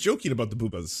there. I was joking about the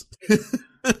boobas.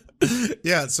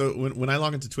 Yeah, so when I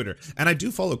log into Twitter, and I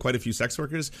do follow quite a few sex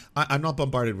workers, I'm not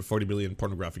bombarded with 40 million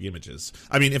pornographic images.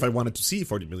 I mean, if I wanted to see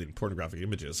 40 million pornographic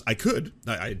images, I could.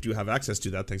 I do have access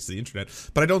to that thanks to the internet.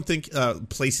 But I don't think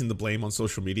placing the blame on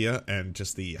social media and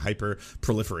just the hyper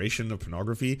proliferation of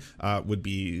pornography would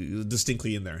be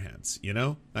distinctly in their hands.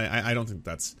 I don't think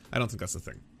that's the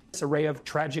thing. Array of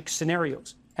tragic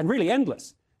scenarios, and really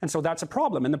endless. And so that's a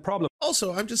problem. And the problem...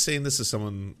 Also, I'm just saying this as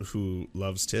someone who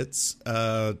loves tits.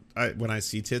 When I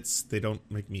see tits, they don't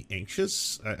make me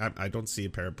anxious. I don't see a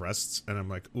pair of breasts, and I'm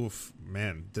like, oof,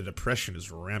 man, the depression is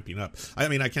ramping up. I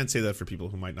mean, I can't say that for people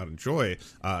who might not enjoy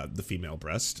the female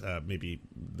breast. Maybe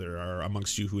there are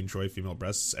amongst you who enjoy female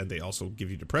breasts, and they also give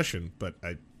you depression, but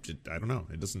I don't know.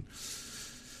 It doesn't...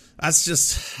 That's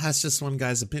just one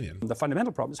guy's opinion. The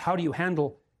fundamental problem is, how do you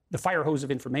handle the fire hose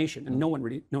of information? And no one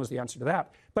really knows the answer to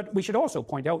that. But we should also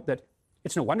point out that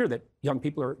it's no wonder that young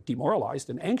people are demoralized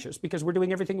and anxious, because we're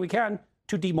doing everything we can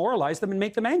to demoralize them and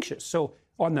make them anxious. So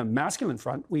on the masculine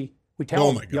front, we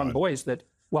tell young boys that,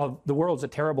 well, the world's a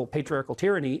terrible patriarchal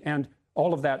tyranny, and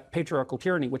all of that patriarchal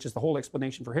tyranny, which is the whole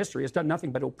explanation for history, has done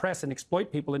nothing but oppress and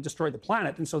exploit people and destroy the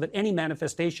planet. And so that any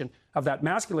manifestation of that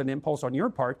masculine impulse on your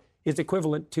part is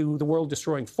equivalent to the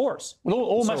world-destroying force. Well,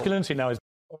 all masculinity now is...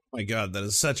 Oh my God, that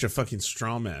is such a fucking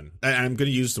straw man. I'm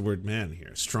going to use the word man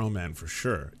here. Straw man for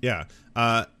sure. Yeah.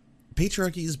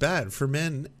 Patriarchy is bad for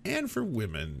men and for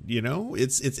women.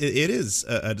 It is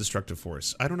a destructive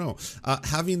force. I don't know.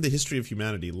 Having the history of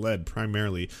humanity led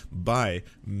primarily by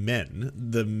men,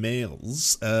 the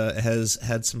males, has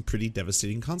had some pretty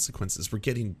devastating consequences. We're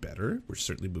getting better. We're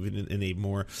certainly moving in a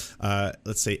more,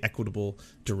 let's say, equitable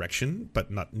direction, but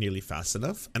not nearly fast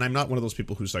enough. And I'm not one of those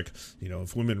people who's like,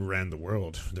 if women ran the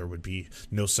world, there would be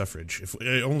no suffrage. If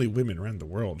only women ran the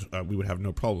world, we would have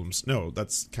no problems. No,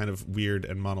 that's kind of weird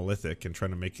and monolithic, and trying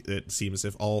to make it seem as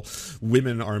if all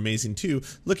women are amazing too.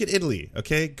 Look at Italy,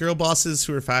 okay? Girl bosses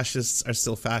who are fascists are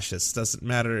still fascists. Doesn't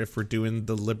matter if we're doing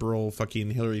the liberal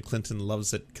fucking Hillary Clinton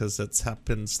loves it because it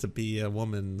happens to be a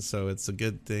woman, so it's a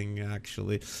good thing,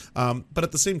 actually. But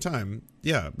at the same time,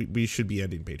 yeah, we should be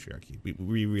ending patriarchy.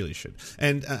 We really should.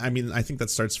 And I mean, I think that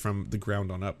starts from the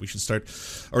ground on up. We should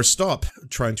stop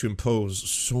trying to impose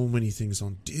so many things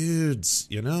on dudes,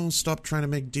 Stop trying to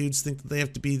make dudes think that they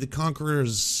have to be the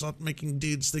conquerors. Stop making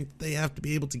dudes think that they have to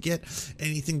be able to get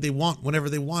anything they want whenever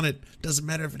they want it. Doesn't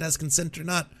matter if it has consent or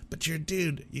not, but you're a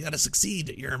dude. You gotta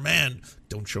succeed. You're a man.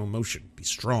 Don't show emotion. Be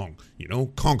strong.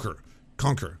 Conquer.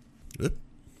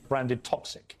 Branded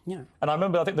toxic. Yeah. And I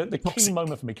remember, I think the key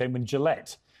moment for me came when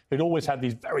Gillette, who'd always had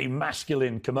these very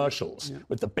masculine commercials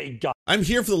with the big guy. I'm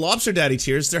here for the lobster daddy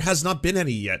tears. There has not been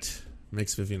any yet.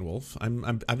 Makes Vivian Wolf.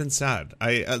 I've been sad.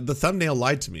 The thumbnail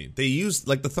lied to me. They used,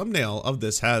 the thumbnail of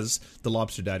this has the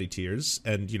lobster daddy tears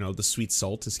and the sweet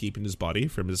salt escaping his body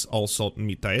from his all salt and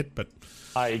meat diet, but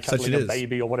cuddling a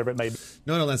baby or whatever it may be.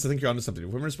 No, Lance, I think you're onto something.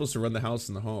 Women are supposed to run the house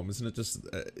and the home.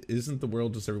 Isn't the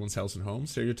world just everyone's house and home?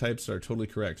 Stereotypes are totally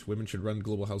correct. Women should run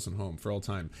global house and home for all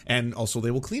time. And also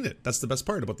they will clean it. That's the best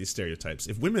part about these stereotypes.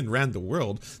 If women ran the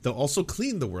world, they'll also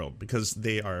clean the world because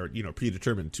they are,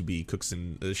 predetermined to be cooks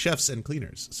and chefs and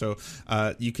cleaners. So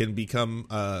you can become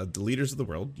the leaders of the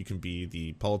world. You can be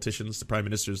the politicians, the prime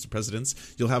ministers, the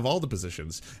presidents. You'll have all the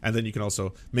positions. And then you can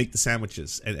also make the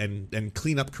sandwiches and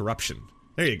clean up corruption.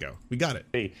 There you go. We got it.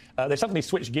 They suddenly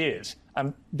switched gears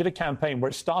and did a campaign where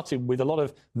it started with a lot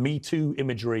of Me Too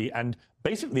imagery and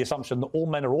basically the assumption that all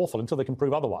men are awful until they can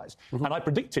prove otherwise. Mm-hmm. And I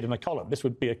predicted in a column this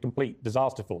would be a complete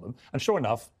disaster for them. And sure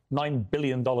enough, $9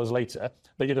 billion later,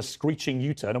 they did a screeching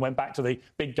U-turn and went back to the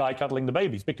big guy cuddling the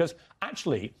babies. Because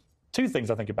actually, two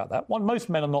things I think about that. One, most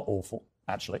men are not awful,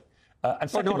 actually. And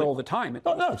secondly, not all the time.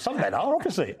 No, some men are,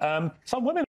 obviously. Some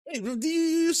women...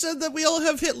 You said that we all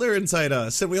have Hitler inside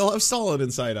us, and we all have Stalin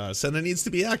inside us, and it needs to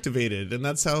be activated, and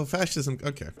that's how fascism...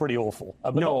 Okay. Pretty awful.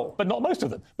 But not most of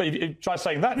them. But if you try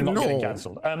saying that, you're not getting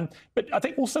cancelled. But I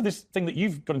think also this thing that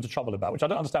you've got into trouble about, which I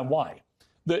don't understand why,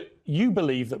 that you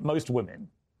believe that most women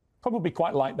probably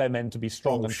quite like their men to be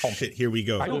strong and confident. Shit, here we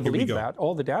go. I don't believe that.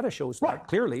 All the data shows that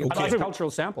clearly. Okay. Across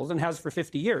cultural samples and has for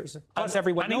 50 years. Plus,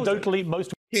 everyone knows it. Anecdotally,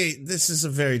 most... Hey, this is a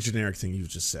very generic thing you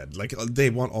just said. Like,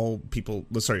 they want all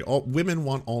women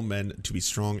want all men to be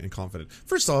strong and confident.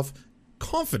 First off,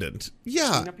 confident.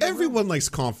 Yeah, everyone likes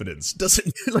confidence.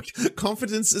 Doesn't like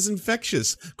confidence is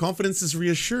infectious. Confidence is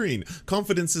reassuring.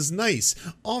 Confidence is nice.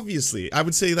 Obviously, I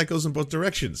would say that goes in both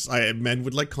directions. Men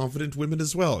would like confident women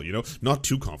as well, you know, not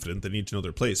too confident. They need to know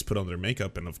their place, put on their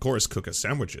makeup, and of course cook us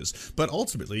sandwiches. But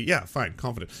ultimately, yeah, fine,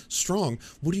 confident. Strong.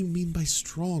 What do you mean by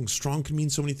strong? Strong can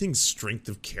mean so many things. Strength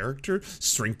of character,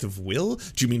 strength of will.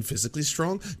 Do you mean physically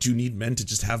strong? Do you need men to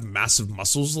just have massive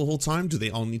muscles the whole time? Do they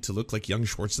all need to look like young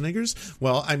Schwarzeneggers?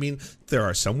 Well, I mean, there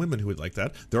are some women who would like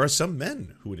that. There are some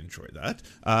men who would enjoy that.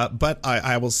 But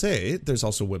I will say there's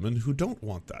also women who don't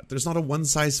want that. There's not a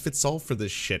one-size-fits-all for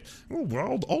this shit. Oh,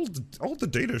 well, all the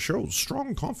data shows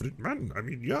strong, confident men. I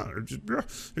mean, yeah,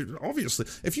 obviously.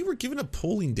 If you were given a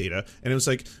polling data and it was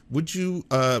like, would you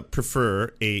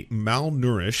prefer a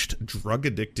malnourished,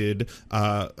 drug-addicted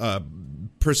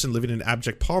person living in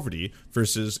abject poverty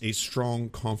versus a strong,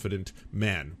 confident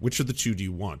man? Which of the two do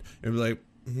you want? And be like,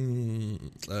 I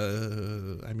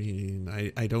mean,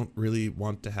 I don't really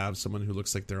want to have someone who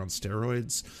looks like they're on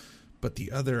steroids, but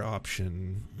the other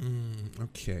option,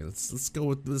 okay, let's go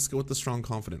with the strong,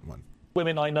 confident one.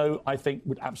 Women I know, I think,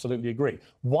 would absolutely agree.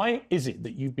 Why is it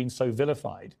that you've been so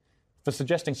vilified for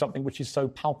suggesting something which is so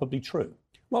palpably true?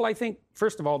 Well, I think,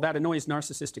 first of all, that annoys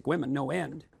narcissistic women no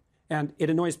end. And it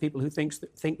annoys people who think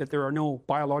that there are no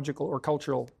biological or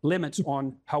cultural limits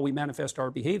on how we manifest our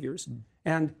behaviors.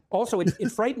 And also, it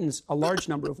frightens a large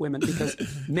number of women because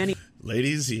many...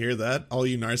 Ladies, you hear that? All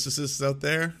you narcissists out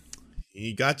there?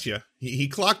 He got you. He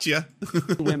clocked you.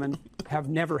 Women have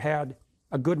never had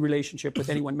a good relationship with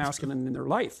anyone masculine in their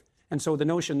life. And so the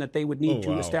notion that they would need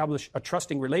to establish a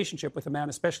trusting relationship with a man,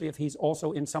 especially if he's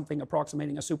also in something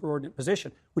approximating a superordinate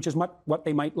position, which is what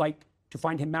they might like to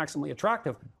find him maximally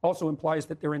attractive, also implies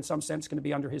that they're in some sense going to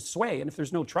be under his sway. And if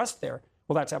there's no trust there,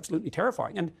 well, that's absolutely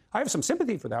terrifying. And I have some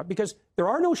sympathy for that because there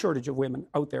are no shortage of women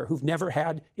out there who've never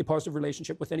had a positive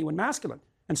relationship with anyone masculine.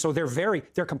 And so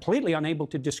they're completely unable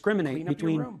to discriminate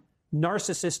between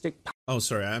narcissistic... Oh,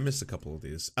 sorry, I missed a couple of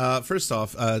these. First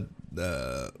off,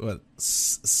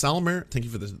 Salmer, thank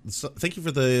you for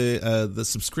the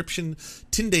subscription.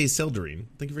 Tinde Seldorine,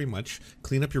 thank you very much.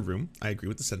 Clean up your room. I agree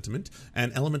with the sentiment.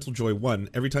 And Elemental Joy 1.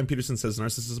 Every time Peterson says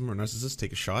narcissism or narcissist,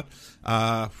 take a shot.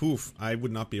 I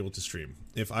would not be able to stream.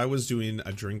 If I was doing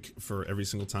a drink for every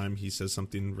single time he says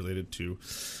something related to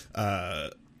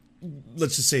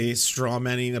let's just say straw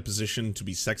manning a position to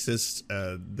be sexist,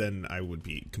 then I would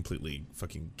be completely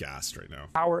fucking gassed right now.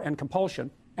 Power and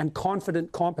compulsion and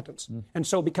confident competence. And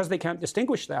so because they can't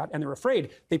distinguish that and they're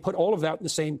afraid, they put all of that in the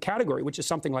same category, which is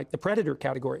something like the predator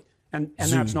category. And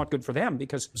that's not good for them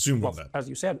because, as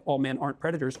you said, all men aren't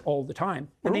predators all the time.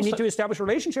 And they need to establish a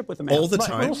relationship with a man. All the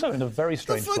time? We're also in a very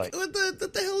strange place. What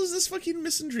the hell is this fucking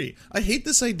misandry? I hate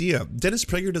this idea. Dennis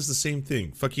Prager does the same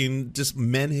thing. Fucking just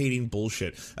men-hating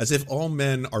bullshit. As if all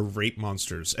men are rape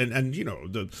monsters and you know,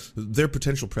 they're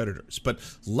potential predators. But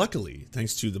luckily,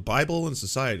 thanks to the Bible and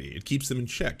society, it keeps them in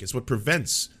check. It's what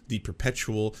prevents the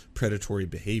perpetual predatory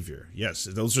behavior. Yes,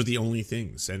 those are the only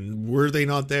things. And were they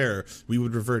not there, we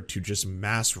would revert to just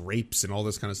mass rapes and all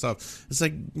this kind of stuff. It's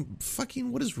like,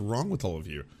 fucking, what is wrong with all of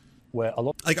you? Where a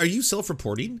lot, like, are you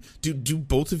self-reporting? Do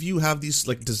both of you have these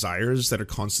like desires that are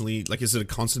constantly like? Is it a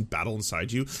constant battle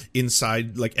inside you?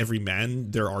 Inside like every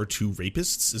man, there are two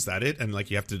rapists. Is that it? And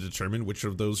like you have to determine which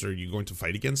of those are you going to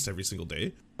fight against every single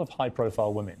day. Of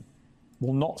high-profile women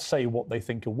will not say what they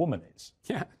think a woman is.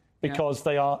 Yeah. Because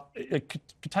they are...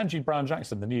 Ketanji Brown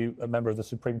Jackson, the new member of the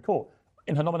Supreme Court,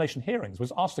 in her nomination hearings,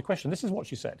 was asked the question. This is what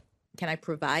she said. Can I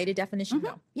provide a definition? Mm-hmm.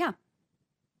 No. Yeah.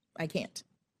 I can't.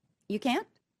 You can't?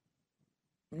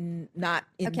 Not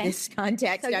in this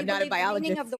context. So I'm not a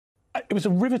biologist. It was a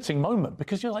riveting moment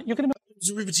because you're going to... It was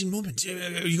a riveting moment.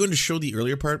 Are you going to show the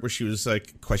earlier part where she was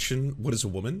like, question, what is a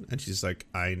woman? And she's like,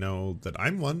 I know that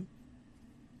I'm one.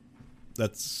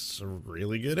 That's a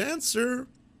really good answer.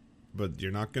 But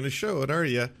you're not going to show it, are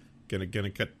you? Gonna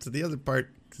cut to the other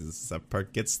part, because that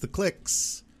part gets the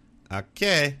clicks.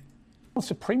 Okay. The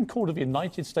Supreme Court of the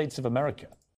United States of America.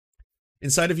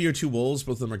 Inside of you are two wolves.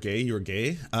 Both of them are gay. You're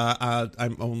gay.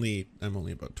 I'm only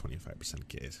about 25%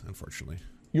 gay, unfortunately.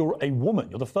 you're a woman.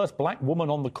 You're the first black woman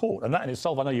on the court. And that in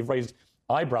itself, I know you've raised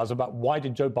eyebrows about why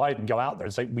did Joe Biden go out there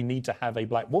and say we need to have a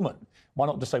black woman? Why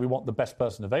not just say we want the best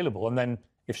person available? And then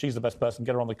if she's the best person,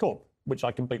 get her on the court, which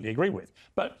I completely agree with.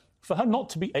 But for her not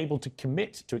to be able to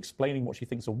commit to explaining what she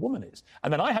thinks a woman is.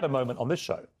 And then I had a moment on this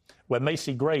show where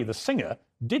Macy Gray, the singer,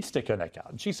 did stick her neck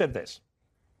out. And she said this.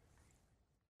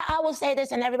 I will say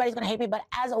this, and everybody's going to hate me, but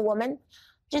as a woman,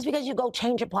 just because you go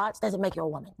change your parts doesn't make you a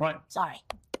woman. Right. Sorry.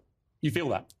 You feel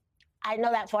that? I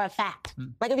know that for a fact.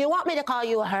 Like, if you want me to call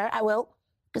you a her, I will,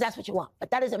 because that's what you want. But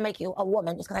that doesn't make you a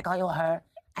woman just because I call you a her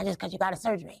and just because you got a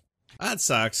surgery. That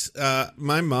sucks.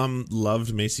 My mom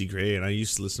loved Macy Gray, and I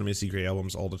used to listen to Macy Gray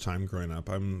albums all the time growing up.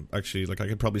 I'm actually, like, I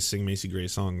could probably sing Macy Gray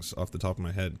songs off the top of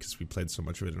my head because we played so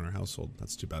much of it in our household.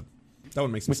 That's too bad. That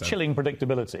one makes me sad. With chilling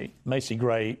predictability, Macy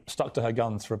Gray stuck to her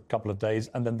guns for a couple of days,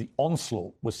 and then the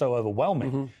onslaught was so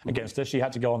overwhelming against her. She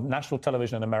had to go on national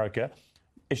television in America,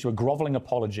 issue a groveling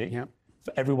apology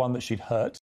for everyone that she'd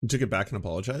hurt. You took it back and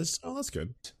apologized? Oh, that's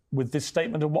good. With this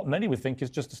statement of what many would think is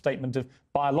just a statement of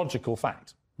biological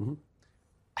fact.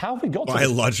 How have we got to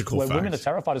biological where fact. Women are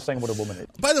terrified of saying what a woman is?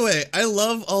 By the way, I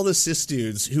love all the cis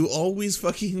dudes who always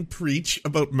fucking preach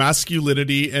about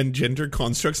masculinity and gender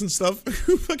constructs and stuff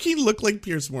who fucking look like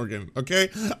Piers Morgan, okay?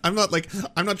 I'm not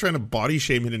trying to body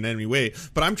shame him in any way,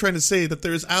 but I'm trying to say that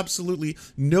there is absolutely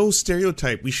no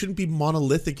stereotype. We shouldn't be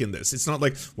monolithic in this. It's not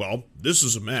like, well, this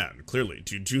is a man, clearly.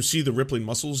 Do you see the rippling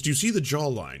muscles? Do you see the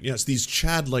jawline? Yes, these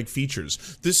Chad-like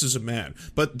features. This is a man,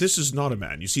 but this is not a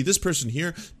man. You see this person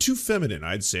here, too feminine,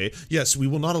 I'd say. Yes, we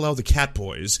will not allow the cat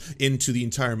boys into the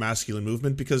entire masculine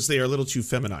movement because they are a little too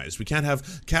feminized. We can't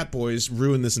have cat boys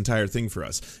ruin this entire thing for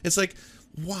us. It's like,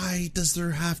 why does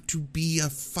there have to be a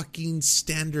fucking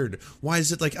standard? Why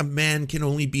is it like a man can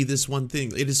only be this one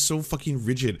thing? It is so fucking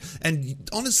rigid and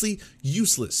honestly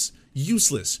useless.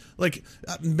 Like,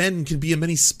 men can be a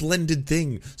many splendid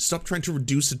thing. Stop trying to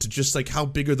reduce it to just like how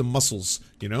big are the muscles,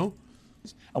 you know?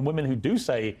 And women who do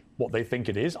say what they think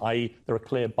it is, i.e. there are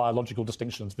clear biological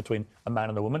distinctions between a man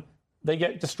and a woman, they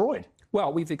get destroyed.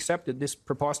 Well, we've accepted this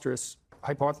preposterous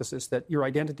hypothesis that your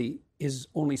identity is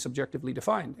only subjectively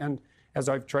defined. And as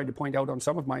I've tried to point out on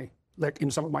some of my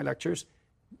lectures,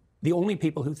 the only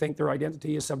people who think their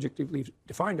identity is subjectively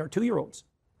defined are 2-year-olds.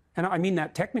 And I mean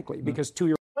that technically, because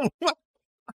 2-year-olds...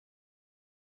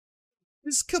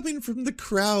 It's coming from the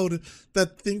crowd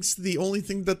that thinks the only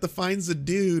thing that defines a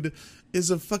dude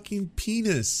is a fucking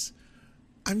penis.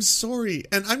 I'm sorry.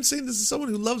 And I'm saying this as someone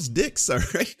who loves dicks, all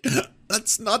right?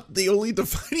 That's not the only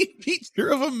defining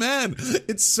feature of a man.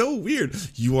 It's so weird.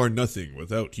 You are nothing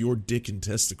without your dick and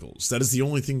testicles. That is the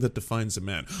only thing that defines a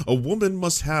man. A woman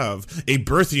must have a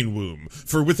birthing womb,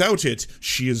 for without it,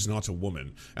 she is not a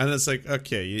woman. And it's like,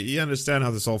 okay, you understand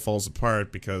how this all falls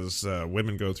apart because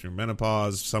women go through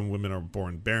menopause. Some women are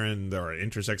born barren. There are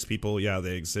intersex people. Yeah,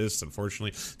 they exist,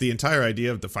 unfortunately. The entire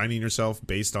idea of defining yourself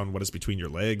based on what is between your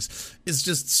legs is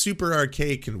just super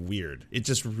archaic and weird. It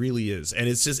just really is. And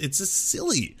it's just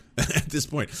silly at this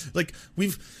point. Like,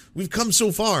 we've come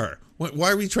so far.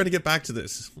 Why are we trying to get back to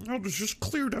this? Oh, there's just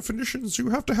clear definitions. You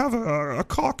have to have a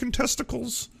cock and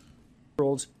testicles.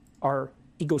 Girls are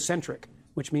egocentric,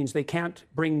 which means they can't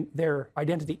bring their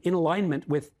identity in alignment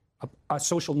with a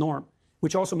social norm,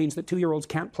 which also means that 2-year-olds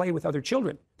can't play with other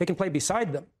children. They can play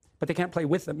beside them, but they can't play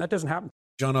with them. That doesn't happen.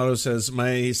 John Otto says,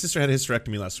 my sister had a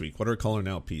hysterectomy last week. What do I call her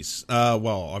now, peace?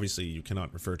 Well, obviously you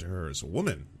cannot refer to her as a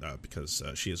woman because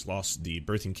she has lost the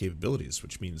birthing capabilities,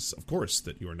 which means, of course,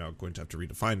 that you are now going to have to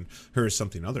redefine her as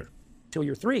something other. Till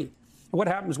you're 3. What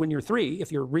happens when you're 3,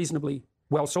 if you're reasonably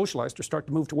well socialized or start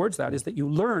to move towards that, is that you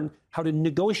learn how to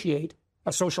negotiate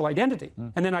a social identity.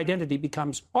 And then identity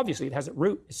becomes, obviously it has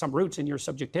some roots in your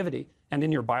subjectivity and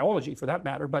in your biology for that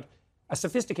matter, but a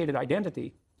sophisticated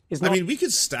identity is not... I mean, we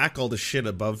could stack all the shit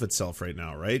above itself right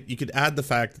now, right? You could add the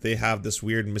fact that they have this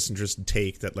weird misinterested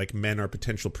take that, like, men are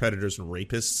potential predators and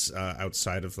rapists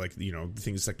outside of, like, you know,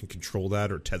 things that can control that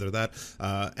or tether that.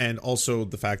 And also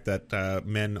the fact that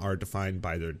men are defined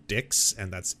by their dicks,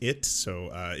 and that's it.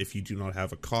 So if you do not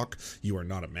have a cock, you are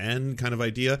not a man kind of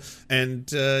idea. And,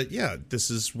 yeah,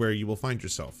 this is where you will find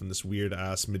yourself in this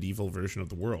weird-ass medieval version of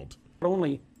the world. Not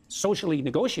only socially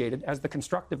negotiated, as the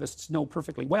constructivists know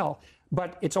perfectly well,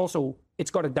 but it's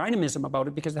got a dynamism about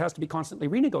it because it has to be constantly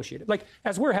renegotiated. Like,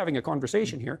 as we're having a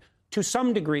conversation here, to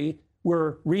some degree,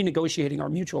 we're renegotiating our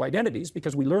mutual identities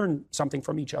because we learn something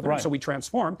from each other, right. And so we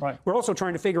transform. Right. We're also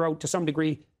trying to figure out, to some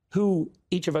degree, who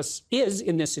each of us is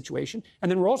in this situation,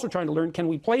 and then we're also trying to learn, can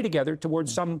we play together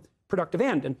towards some productive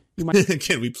end. And you might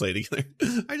can we play together?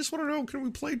 I just want to know, can we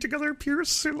play together,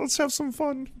 Piers? Let's have some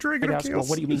fun. Dragon ask, well,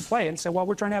 what do you mean play? And say, well,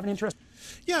 we're trying to have an interest.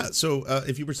 Yeah, so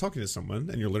if you were talking to someone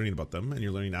and you're learning about them and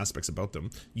you're learning aspects about them,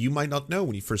 you might not know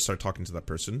when you first start talking to that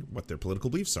person what their political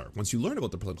beliefs are. Once you learn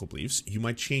about their political beliefs, you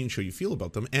might change how you feel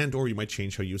about them, and or you might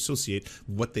change how you associate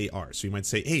what they are. So you might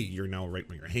say, hey, you're now a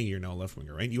right-winger. Hey, you're now a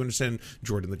left-winger, right? You understand,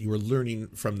 Jordan, that you are learning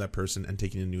from that person and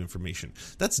taking in new information.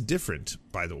 That's different,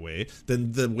 by the way,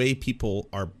 than the way people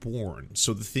are born.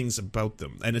 So the things about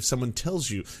them. And if someone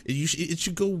tells you, it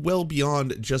should go well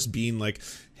beyond just being like,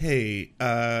 hey,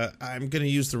 I'm going to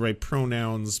use the right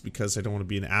pronouns because I don't want to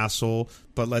be an asshole,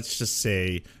 but let's just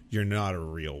say you're not a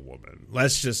real woman.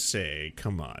 Let's just say,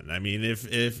 come on. I mean,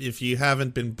 if you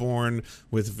haven't been born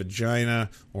with a vagina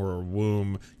or a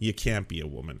womb, you can't be a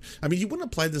woman. I mean, you wouldn't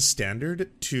apply this standard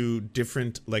to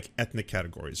different, like, ethnic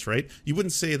categories, right? You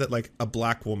wouldn't say that, like, a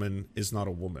black woman is not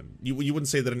a woman. You wouldn't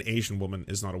say that an Asian woman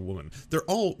is not a woman. They're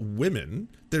all women.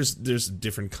 There's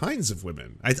different kinds of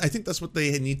women. I think that's what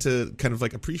they need to kind of,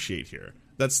 like, appreciate here.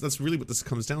 That's really what this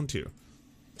comes down to.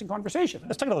 Conversation.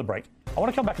 Let's take another break. I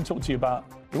want to come back and talk to you about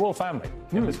the royal family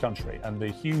in this country and the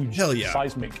huge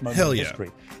seismic moment in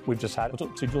history we've just had. We'll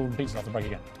talk to Jordan Peterson after the break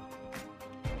again.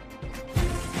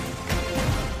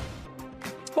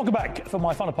 Welcome back for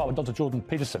my final part with Dr. Jordan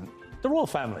Peterson. The royal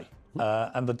family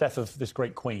and the death of this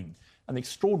great queen and the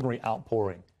extraordinary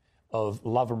outpouring of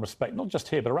love and respect, not just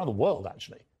here, but around the world,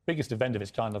 actually. Biggest event of its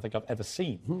kind I think I've ever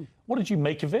seen. What did you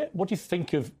make of it? What do you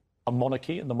think of a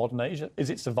monarchy in the modern age?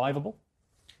 Is it survivable?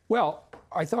 Well,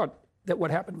 I thought that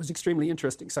what happened was extremely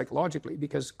interesting psychologically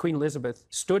because Queen Elizabeth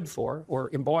stood for or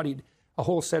embodied a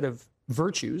whole set of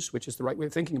virtues, which is the right way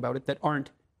of thinking about it, that aren't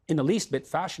in the least bit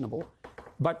fashionable,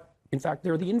 but in fact,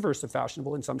 they're the inverse of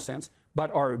fashionable in some sense, but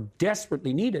are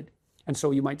desperately needed. And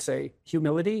so you might say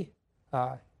humility,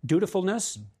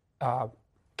 dutifulness,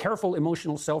 careful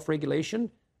emotional self-regulation,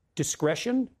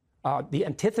 discretion, the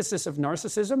antithesis of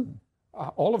narcissism,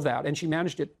 all of that. And she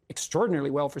managed it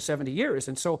extraordinarily well for 70 years.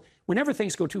 And so whenever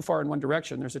things go too far in one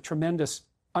direction, there's a tremendous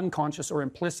unconscious or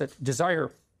implicit desire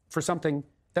for something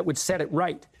that would set it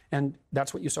right. And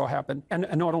that's what you saw happen. And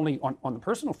not only on the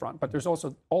personal front, but there's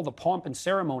also all the pomp and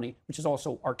ceremony, which is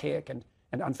also archaic and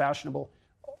unfashionable.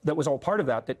 That was all part of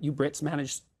that you Brits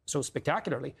managed so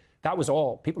spectacularly. That was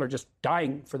all. People are just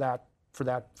dying for that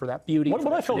beauty.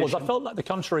 What I felt was, I felt like the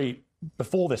country,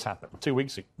 before this happened, 2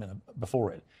 weeks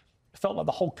before it, felt like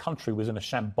the whole country was in a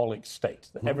shambolic state,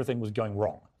 that everything was going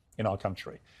wrong in our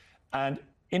country. And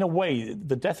in a way,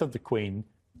 the death of the Queen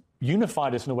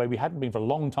unified us in a way we hadn't been for a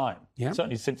long time,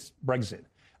 certainly since Brexit.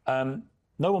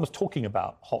 No one was talking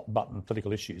about hot-button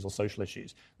political issues or social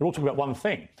issues. They were all talking about one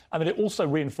thing. And then it also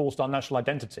reinforced our national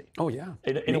identity. Oh, yeah.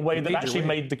 In a way that actually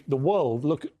made the world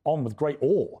look on with great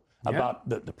awe about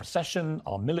the procession,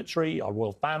 our military, our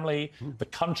royal family, the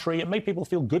country. It made people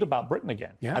feel good about Britain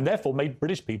again, and therefore made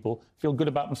British people feel good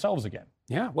about themselves again.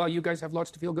 Yeah, well, you guys have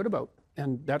lots to feel good about,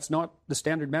 and that's not the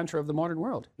standard mantra of the modern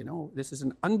world. You know, this is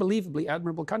an unbelievably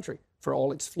admirable country for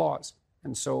all its flaws.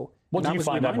 And so, what do you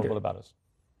find admirable about us?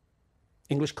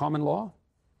 English common law,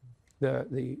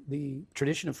 the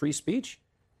tradition of free speech,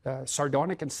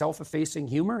 sardonic and self-effacing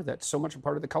humor that's so much a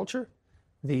part of the culture.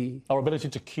 Our ability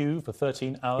to queue for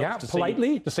 13 hours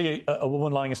politely to see a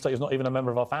woman lying in state who's not even a member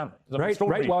of our family. Right.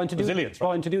 Well, and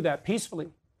to do that peacefully,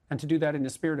 and to do that in a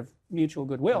spirit of mutual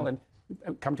goodwill, and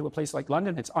come to a place like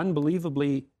London. It's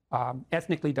unbelievably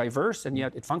ethnically diverse, and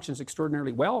yet it functions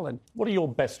extraordinarily well. And what are your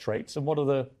best traits, and what are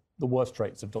the worst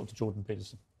traits of Dr. Jordan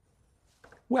Peterson?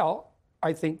 Well,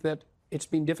 I think that it's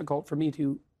been difficult for me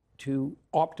to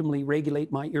optimally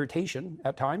regulate my irritation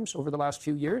at times over the last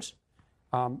few years.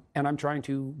 And I'm trying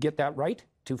to get that right,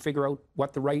 to figure out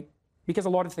what because a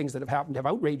lot of things that have happened have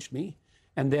outraged me.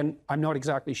 And then I'm not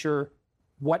exactly sure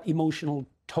what emotional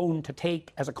tone to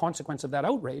take as a consequence of that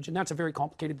outrage. And that's a very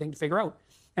complicated thing to figure out.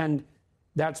 And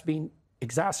that's been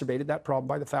exacerbated, that problem,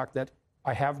 by the fact that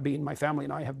my family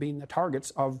and I have been the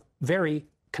targets of very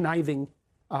conniving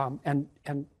and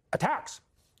attacks.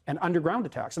 And underground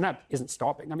attacks, and that isn't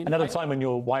stopping. I mean, another time when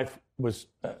your wife was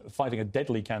fighting a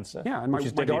deadly cancer. Yeah, and my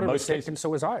daughter was sick, and so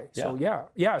was I. So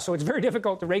so it's very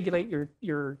difficult to regulate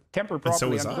your temper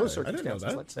properly under those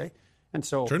circumstances. Let's say, and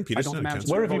so I don't imagine.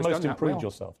 Where have you most improved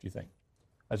yourself? Do you think,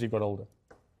 as you've got older?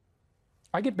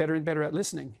 I get better and better at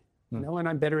listening, and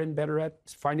I'm better and better at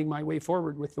finding my way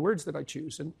forward with the words that I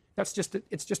choose, and it's just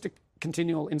a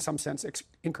continual, in some sense,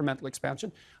 incremental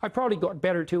expansion. I probably got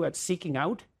better too at seeking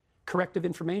out corrective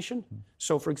information.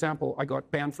 So, for example, I got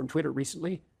banned from Twitter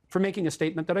recently for making a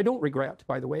statement that I don't regret,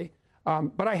 by the way.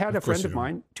 But I had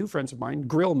two friends of mine,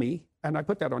 grill me, and I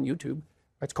put that on YouTube,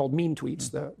 it's called mean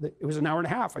tweets. It was an hour and a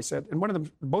half, I said. And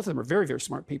both of them are very, very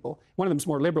smart people. One of them's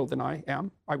more liberal than I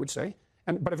am, I would say,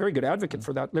 but a very good advocate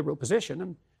for that liberal position.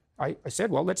 And I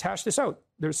said, well, let's hash this out.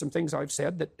 There's some things I've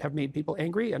said that have made people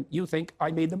angry, and you think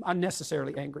I made them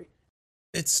unnecessarily angry.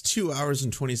 It's 2 hours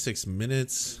and 26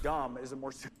 minutes. Dumb is a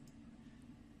more...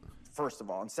 First of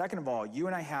all. And second of all, you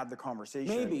and I had the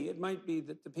conversation. Maybe it might be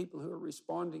that the people who are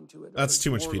responding to it That's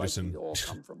too much, Peterson.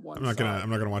 I'm not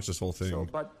gonna watch this whole thing. So,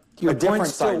 but your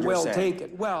point's still well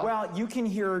taken. Well, you can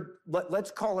hear,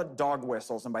 let's call it dog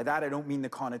whistles. And by that, I don't mean the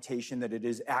connotation that it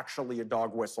is actually a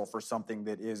dog whistle for something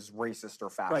that is racist or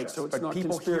fascist. Right, so it's but not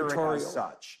people hear it conspiratorial. as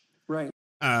such. Right.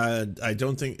 I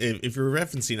don't think, if you're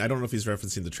referencing, I don't know if he's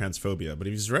referencing the transphobia, but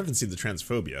if he's referencing the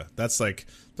transphobia, that's like,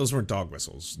 those weren't dog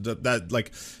whistles. That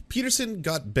like, Peterson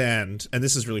got banned, and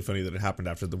this is really funny that it happened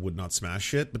after the Would Not Smash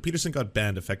shit, but Peterson got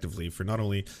banned effectively for not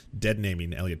only dead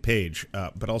naming Elliot Page,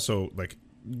 but also like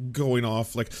going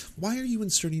off like, why are you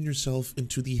inserting yourself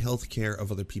into the healthcare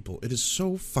of other people? It is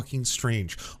so fucking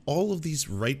strange. All of these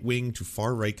right-wing to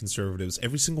far-right conservatives,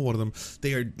 every single one of them,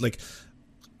 they are like,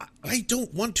 I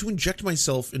don't want to inject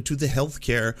myself into the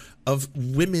healthcare of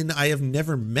women I have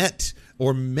never met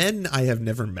or men I have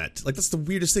never met. Like, that's the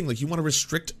weirdest thing. Like, you want to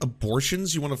restrict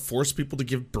abortions? You want to force people to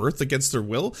give birth against their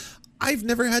will? I've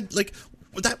never had, like,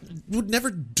 that would never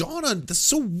dawn on. That's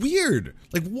so weird.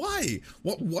 Like, why?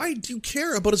 Why do you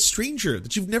care about a stranger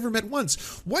that you've never met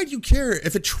once? Why do you care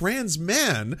if a trans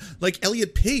man like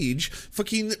Elliot Page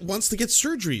fucking wants to get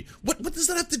surgery? What does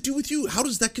that have to do with you? How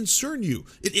does that concern you?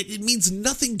 It means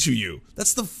nothing to you.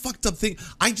 That's the fucked up thing.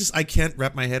 I can't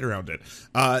wrap my head around it.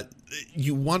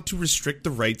 You want to restrict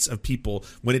the rights of people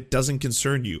when it doesn't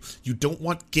concern you. You don't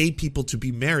want gay people to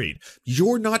be married.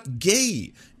 You're not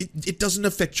gay. It doesn't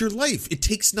affect your life. It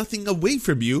takes nothing away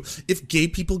from you if gay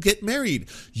people get married.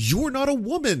 You're not a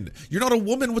woman. You're not a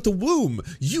woman with a womb.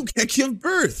 You can't give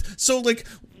birth. So, like,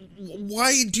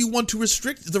 why do you want to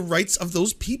restrict the rights of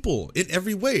those people in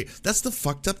every way? That's the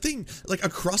fucked up thing. Like,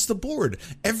 across the board,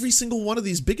 every single one of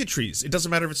these bigotries, it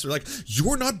doesn't matter if it's like,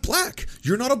 you're not black,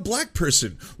 you're not a black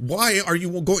person. Why are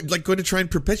you going to try and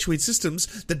perpetuate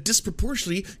systems that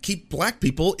disproportionately keep black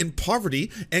people in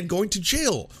poverty and going to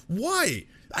jail? Why?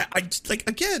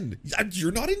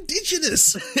 You're not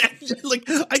indigenous. Like,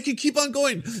 I could keep on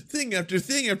going, thing after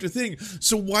thing after thing.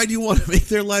 So why do you want to make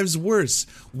their lives worse?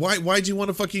 Why do you want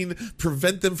to fucking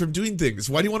prevent them from doing things?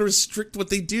 Why do you want to restrict what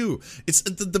they do? It's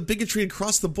the bigotry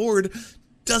across the board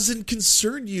doesn't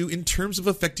concern you in terms of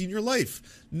affecting your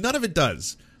life. None of it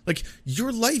does. Like,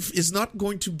 your life is not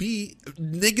going to be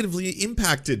negatively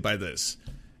impacted by this.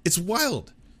 It's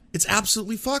wild. It's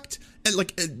absolutely fucked. And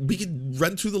like, we could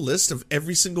run through the list of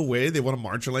every single way they want to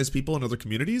marginalize people in other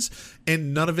communities,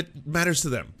 and none of it matters to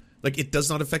them. Like, it does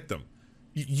not affect them.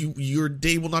 Your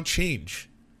day will not change.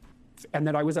 And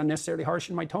that I was unnecessarily harsh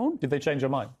in my tone. Did they change your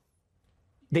mind?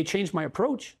 They changed my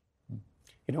approach.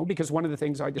 You know, because one of the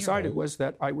things I decided was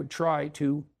that I would try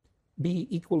to be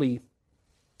equally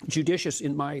judicious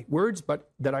in my words, but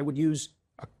that I would use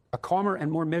a calmer and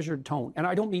more measured tone. And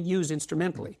I don't mean use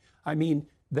instrumentally. I mean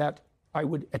that I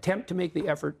would attempt to make the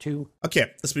effort to...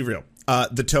 Okay, let's be real.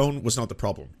 The tone was not the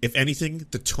problem. If anything,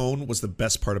 the tone was the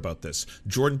best part about this.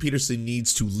 Jordan Peterson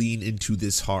needs to lean into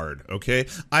this hard, okay?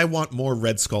 I want more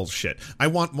Red Skull shit. I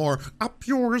want more up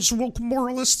yours, woke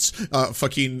moralists.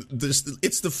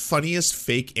 It's the funniest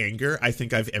fake anger I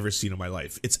think I've ever seen in my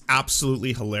life. It's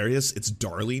absolutely hilarious. It's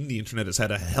darling. The internet has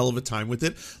had a hell of a time with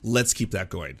it. Let's keep that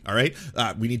going, all right?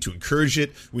 We need to encourage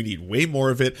it. We need way more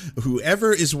of it.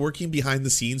 Whoever is working behind the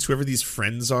scenes, whoever these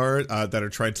friends are that are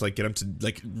trying to like get him to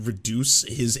like reduce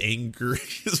his anger,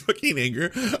 his fucking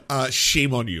anger,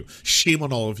 shame on you. Shame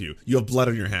on all of you. You have blood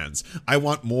on your hands. I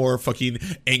want more fucking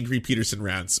angry Peterson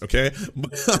rants, okay?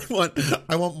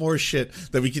 I want more shit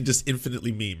that we can just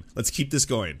infinitely meme. Let's keep this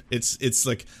going. It's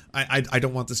like, I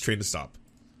don't want this train to stop.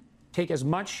 Take as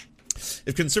much...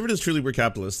 If conservatives truly were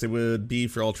capitalists, they would be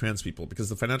for all trans people, because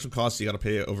the financial costs you got to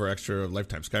pay over extra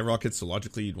lifetime skyrockets. So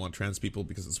logically, you'd want trans people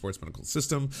because of the sports medical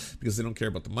system, because they don't care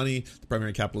about the money. The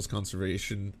primary capitalist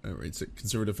conservation, it's a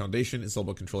conservative foundation. It's all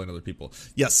about controlling other people.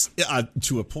 Yes,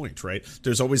 to a point, right?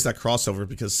 There's always that crossover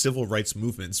because civil rights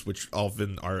movements, which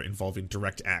often are involving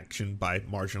direct action by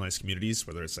marginalized communities,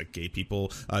 whether it's like gay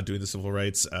people doing the civil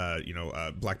rights,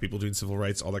 black people doing civil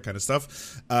rights, all that kind of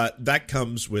stuff, that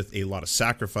comes with a lot of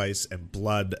sacrifice and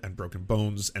blood and broken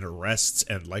bones and arrests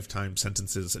and lifetime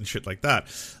sentences and shit like that.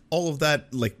 All of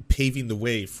that like paving the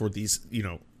way for these,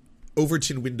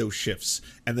 Overton window shifts.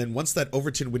 And then once that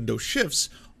Overton window shifts,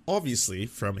 obviously,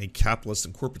 from a capitalist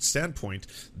and corporate standpoint,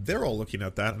 they're all looking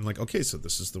at that and like, okay, so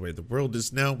this is the way the world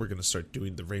is now. We're going to start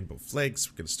doing the rainbow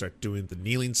flags. We're going to start doing the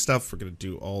kneeling stuff. We're going to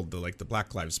do all the like the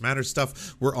Black Lives Matter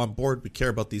stuff. We're on board. We care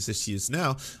about these issues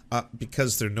now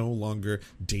because they're no longer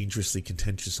dangerously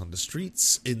contentious on the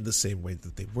streets in the same way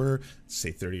that they were,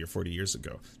 say, 30 or 40 years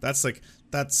ago. That's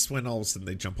when all of a sudden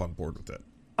they jump on board with it.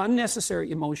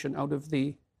 Unnecessary emotion out of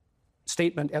the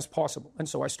statement as possible, and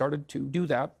so I started to do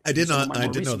that. I did know that.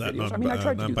 I mean, I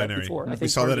tried to do that before. I think we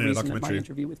saw that in a reason documentary. That my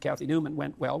interview with Kathy Newman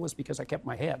went well was because I kept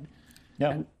my head. Yeah.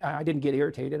 And I didn't get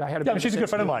irritated. I had a she's a good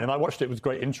friend of mine, and I watched it with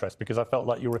great interest because I felt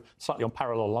like you were slightly on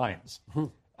parallel lines,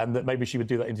 and that maybe she would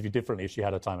do that interview differently if she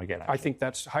had her time again. Actually. I think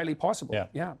that's highly possible.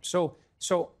 Yeah. So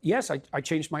yes, I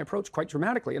changed my approach quite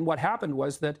dramatically. And what happened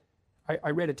was that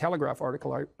I read a Telegraph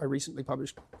article I recently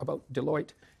published about Deloitte,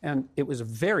 and it was a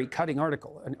very cutting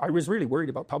article. And I was really worried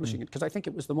about publishing it because I think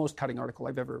it was the most cutting article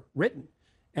I've ever written.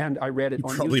 And I read it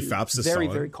on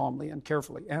YouTube very calmly and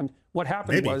carefully. And what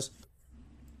happened was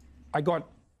I got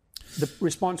the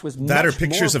response was that much or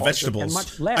pictures more of vegetables. And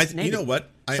much less you know what?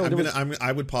 So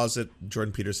I would posit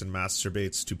Jordan Peterson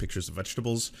masturbates to pictures of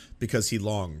vegetables because he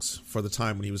longs for the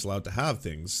time when he was allowed to have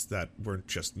things that weren't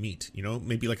just meat. You know,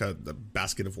 maybe like a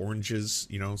basket of oranges.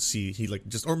 You know,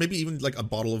 or maybe even like a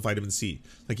bottle of vitamin C.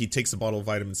 Like he takes a bottle of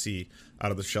vitamin C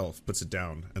out of the shelf, puts it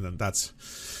down, and then that's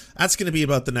going to be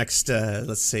about the next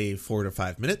let's say 4 to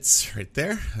 5 minutes right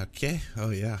there. Okay. Oh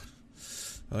yeah.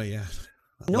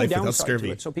 No downside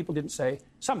to it. So people didn't say.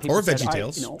 Some people or said,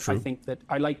 VeggieTales. I think that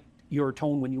I like your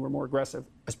tone when you were more aggressive,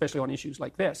 especially on issues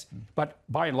like this. But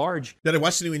by and large, did I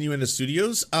watch any Innuendo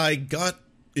Studios? I got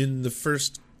in the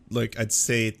first, like I'd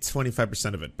say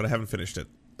 25% of it, but I haven't finished it.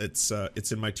 It's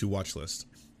in my to watch list.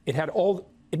 It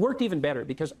worked even better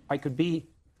because I could be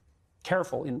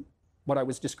careful in what I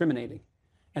was discriminating,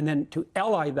 and then to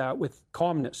ally that with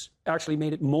calmness actually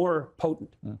made it more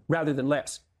potent rather than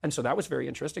less. And so that was very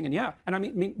interesting. And and I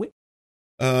mean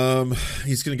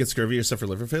he's going to get scurvy or suffer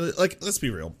liver failure. Like, let's be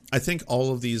real. I think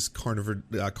all of these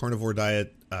carnivore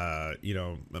diet,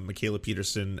 Michaela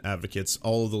Peterson advocates,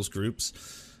 all of those groups,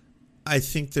 I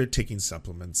think they're taking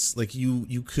supplements. Like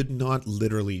you could not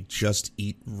literally just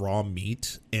eat raw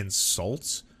meat and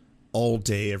salt all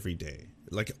day, every day,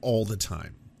 like all the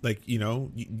time. Like,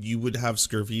 you would have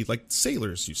scurvy like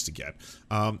sailors used to get.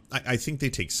 I think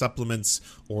they take supplements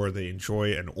or they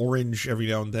enjoy an orange every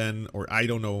now and then, or I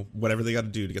don't know, whatever they got to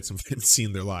do to get some vitamin C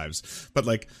in their lives. But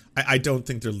like, I don't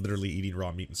think they're literally eating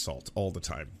raw meat and salt all the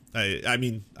time. I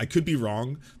mean, I could be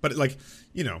wrong, but like,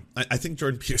 I think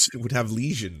Jordan Peterson would have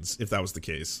lesions if that was the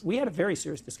case. We had a very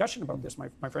serious discussion about this,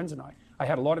 my friends and I. I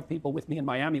had a lot of people with me in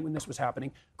Miami when this was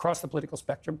happening, across the political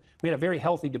spectrum. We had a very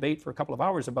healthy debate for a couple of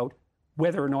hours about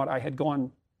whether or not I had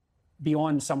gone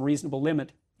beyond some reasonable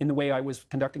limit in the way I was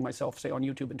conducting myself, say, on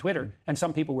YouTube and Twitter. And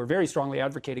some people were very strongly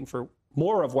advocating for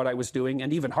more of what I was doing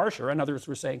and even harsher. And others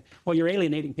were saying, well, you're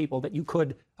alienating people that you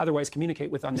could otherwise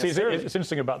communicate with unnecessarily. See, it's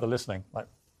interesting about the listening. Like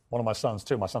one of my sons,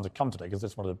 too. My sons have come today because they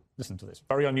just wanted to listen to this.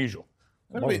 Very unusual.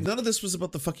 Wait, none of this was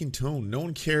about the fucking tone. No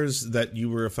one cares that you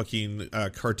were a fucking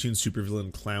cartoon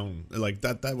supervillain clown. Like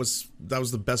that was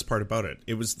the best part about it.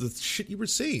 It was the shit you were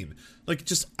saying. Like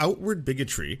just outward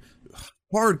bigotry,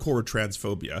 hardcore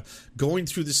transphobia, going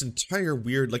through this entire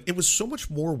weird, like, it was so much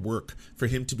more work for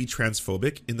him to be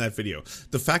transphobic in that video.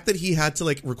 The fact that he had to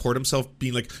like record himself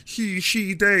being like he,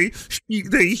 she, they,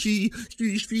 he,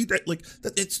 she, they, like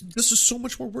that, this is so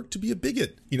much more work to be a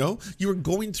bigot. You were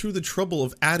going through the trouble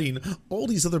of adding all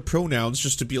these other pronouns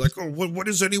just to be like, oh, what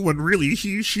is anyone really?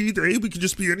 He, she, they. We can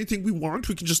just be anything we want.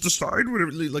 We can just decide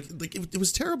whatever. Like it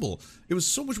was terrible. It was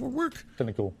so much more work.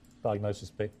 Clinical diagnosis,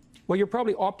 B. Well, you're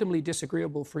probably optimally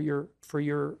disagreeable for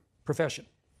your profession,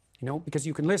 because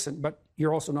you can listen, but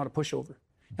you're also not a pushover,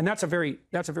 and that's a very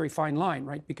fine line,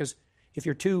 right? Because if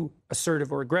you're too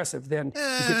assertive or aggressive, then you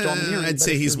get domineering. I'd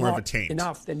say he's more of a taint.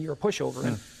 Enough, then you're a pushover.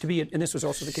 And this was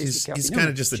also the case with Kathy He's Newman. kind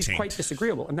of just a taint. She's quite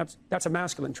disagreeable, and that's a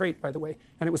masculine trait, by the way.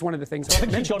 And it was one of the things I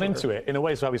think she'd gone into it in a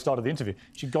way. So how we started the interview,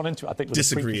 she'd gone into it, I think, with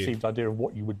a preconceived idea of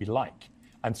what you would be like,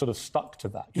 and sort of stuck to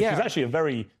that. She's actually a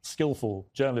very skillful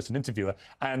journalist and interviewer,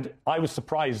 and I was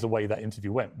surprised the way that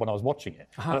interview went when I was watching it.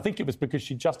 And I think it was because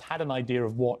she just had an idea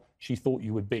of what she thought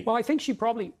you would be. Well, I think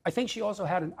she also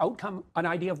had an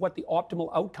idea of what the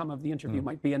optimal outcome of the interview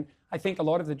might be, and I think a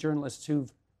lot of the journalists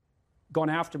who've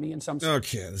gone after me in some sense.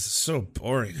 Okay, this is so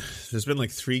boring. There's been like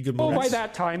 3 good moments. By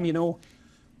that time,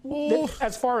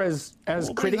 as far as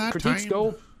critiques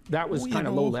go, that was kind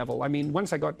of low level. I mean,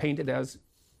 once I got painted as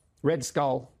Red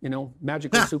Skull,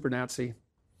 magical super Nazi.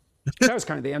 That was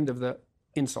kind of the end of the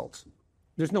insults.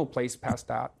 There's no place past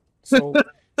that. So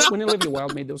When Olivia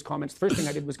Wilde made those comments, the first thing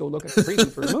I did was go look at the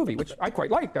preview for the movie, which I quite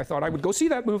liked. I thought I would go see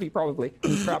that movie probably,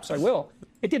 and perhaps I will.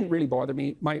 It didn't really bother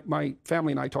me. My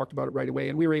family and I talked about it right away,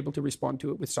 and we were able to respond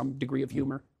to it with some degree of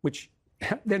humor, which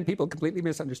then people completely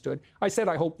misunderstood. I said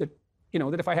I hope that,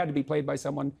 that if I had to be played by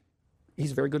someone,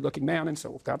 he's a very good-looking man, and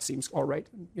so that seems all right,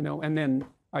 and then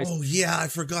Oh yeah, I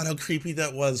forgot how creepy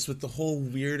that was with the whole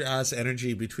weird-ass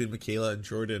energy between Michaela and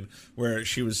Jordan, where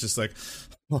she was just like,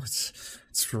 oh,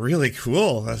 it's really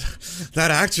cool. That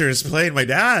actor is playing my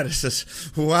dad. It's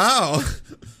just, wow.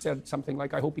 Said something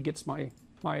like, I hope he gets my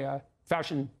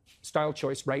fashion style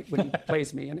choice right when he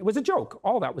plays me, and it was a joke.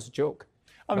 All that was a joke.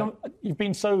 I mean, you've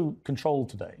been so controlled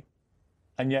today,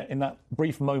 and yet in that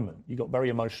brief moment, you got very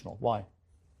emotional. Why?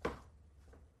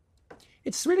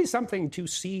 It's really something to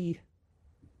see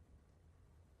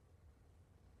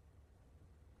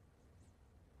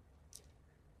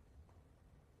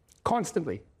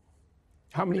constantly.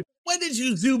 How many? When did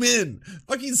you zoom in?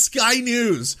 Fucking Sky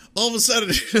News. All of a sudden,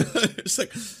 it's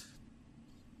like.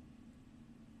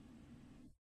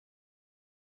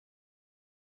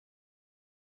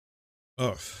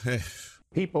 Oh, hey.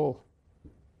 People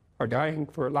are dying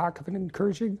for lack of an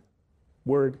encouraging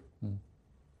word.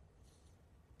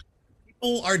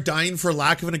 People are dying for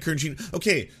lack of an encouraging.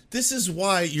 Okay, this is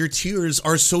why your tears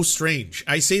are so strange.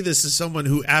 I say this as someone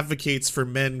who advocates for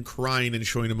men crying and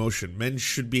showing emotion. Men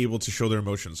should be able to show their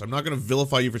emotions. I'm not going to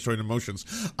vilify you for showing emotions.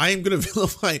 I am going to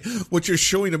vilify what you're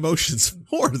showing emotions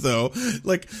for, though.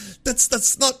 Like,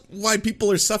 that's not why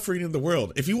people are suffering in the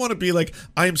world. If you want to be like,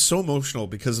 I am so emotional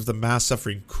because of the mass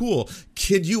suffering, cool.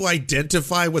 Can you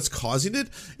identify what's causing it?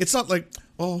 It's not like,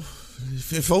 oh,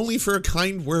 if only for a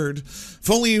kind word. If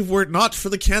only were it not for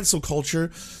the cancel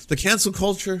culture. The cancel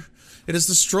culture, it has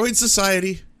destroyed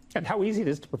society. And how easy it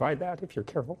is to provide that if you're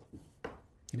careful.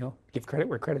 Give credit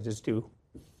where credit is due.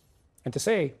 And to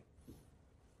say,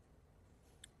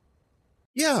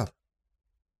 yeah,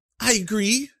 I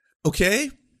agree. Okay.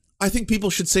 I think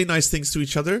people should say nice things to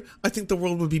each other. I think the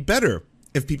world would be better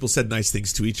if people said nice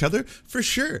things to each other, for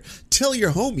sure. Tell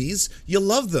your homies you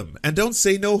love them and don't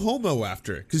say no homo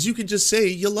after, because you can just say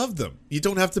you love them. You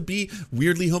don't have to be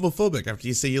weirdly homophobic after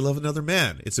you say you love another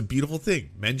man. It's a beautiful thing.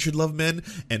 Men should love men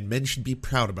and men should be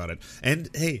proud about it. And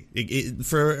hey,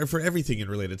 for everything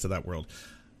related to that world.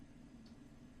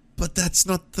 But that's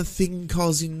not the thing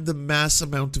causing the mass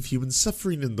amount of human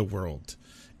suffering in the world.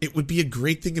 It would be a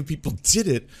great thing if people did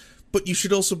it, but you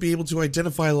should also be able to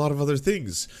identify a lot of other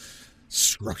things.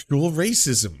 Structural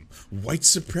racism, white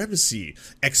supremacy,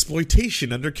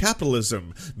 exploitation under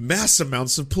capitalism, mass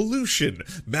amounts of pollution,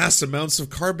 mass amounts of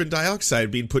carbon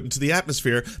dioxide being put into the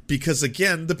atmosphere because,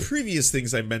 again, the previous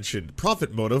things I mentioned,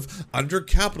 profit motive under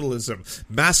capitalism,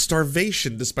 mass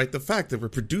starvation despite the fact that we're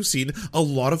producing a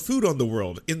lot of food on the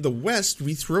world. In the West,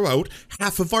 we throw out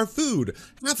half of our food,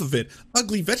 half of it,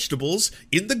 ugly vegetables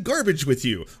in the garbage with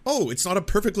you. Oh, it's not a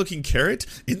perfect looking carrot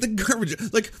in the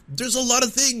garbage. Like, there's a lot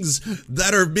of things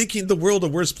that are making the world a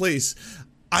worse place.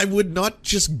 I would not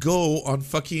just go on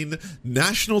fucking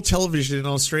national television in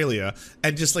Australia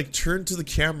and just like turn to the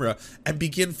camera and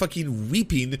begin fucking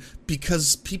weeping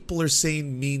because people are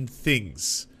saying mean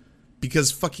things.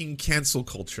 Because fucking cancel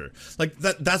culture. Like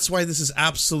that's why this is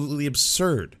absolutely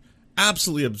absurd.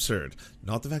 Absolutely absurd.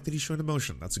 Not the fact that he's showing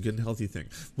emotion. That's a good and healthy thing.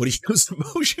 What he shows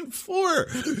emotion for?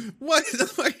 What?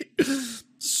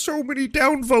 So many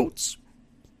downvotes.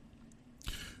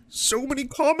 So many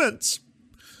comments.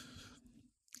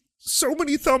 So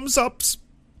many thumbs ups.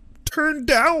 Turned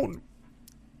down.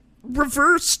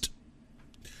 Reversed.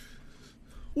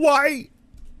 Why?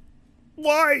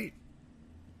 Why?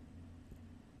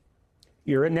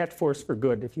 You're a net force for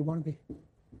good if you want to be.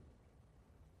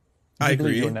 I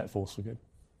agree. You're a net force for good.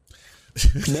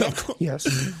 Net, yes.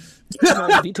 All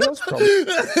the details, probably.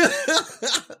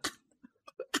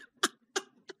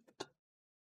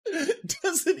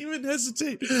 Doesn't even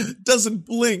hesitate. Doesn't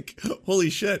blink. Holy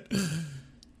shit.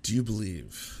 Do you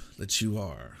believe that you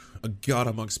are a god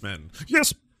amongst men?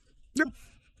 Yes. Yep.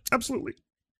 Absolutely.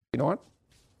 You know what?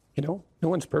 No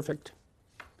one's perfect.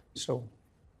 So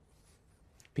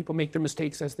people make their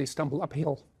mistakes as they stumble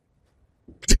uphill.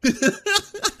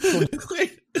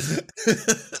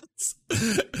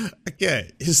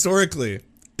 Okay, historically,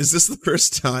 is this the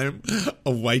first time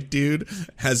a white dude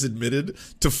has admitted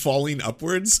to falling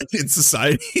upwards in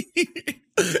society?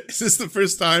 Is this the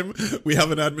first time we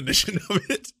have an admonition of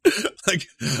it? Like,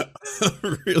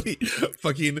 a really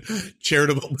fucking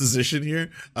charitable position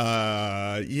here?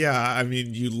 Yeah, I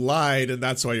mean, you lied and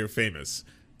that's why you're famous.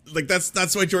 Like,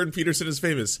 that's why Jordan Peterson is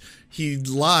famous. He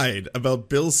lied about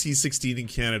Bill C-16 in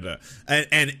Canada,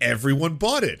 and everyone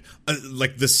bought it.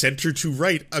 Like, the center to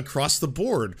right across the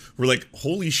board were like,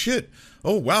 holy shit.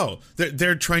 Oh, wow.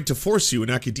 They're trying to force you in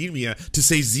academia to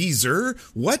say Zer?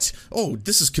 What? Oh,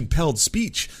 this is compelled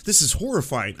speech. This is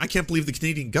horrifying. I can't believe the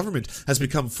Canadian government has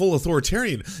become full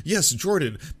authoritarian. Yes,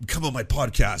 Jordan, come on my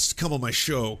podcast, come on my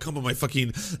show, come on my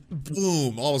fucking...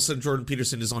 Boom. All of a sudden, Jordan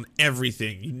Peterson is on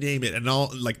everything. You name it. And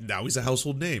all, like, now he's a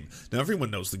household name. Now everyone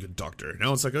knows the good doctor.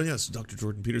 Now it's like, oh, yes, Dr.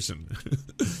 Jordan Peterson.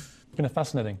 It's been a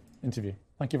fascinating interview.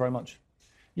 Thank you very much.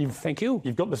 Thank you.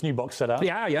 You've got this new box set out.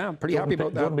 Yeah, I'm pretty happy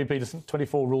about that. Jordan B. Peterson,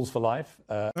 24 Rules for Life.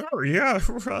 Oh, yeah.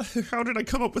 How did I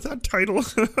come up with that title?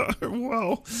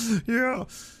 Wow. Yeah.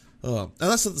 And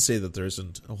that's not to say that there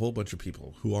isn't a whole bunch of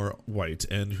people who are white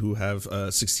and who have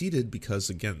succeeded because,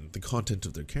 again, the content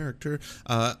of their character,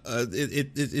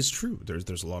 it is true.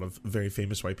 There's a lot of very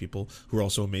famous white people who are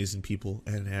also amazing people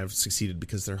and have succeeded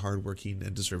because they're hardworking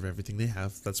and deserve everything they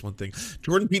have. That's one thing.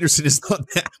 Jordan Peterson is not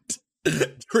that.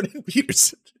 Jordan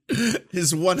Peterson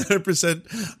is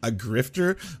 100% a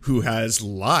grifter who has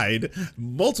lied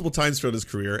multiple times throughout his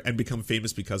career and become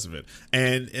famous because of it,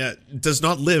 and does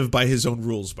not live by his own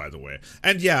rules, by the way.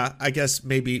 And yeah, I guess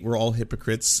maybe we're all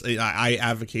hypocrites. I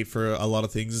advocate for a lot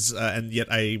of things, and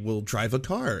yet I will drive a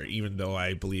car, even though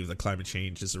I believe that climate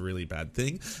change is a really bad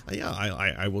thing.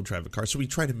 I will drive a car. So we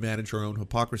try to manage our own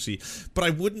hypocrisy, but I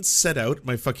wouldn't set out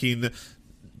my fucking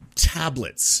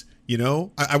tablets. You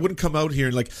know, I wouldn't come out here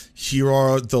and like, here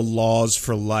are the laws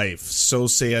for life. So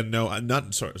say a no,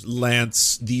 not sorry,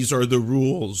 Lance. These are the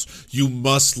rules you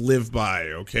must live by.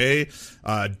 Okay,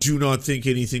 do not think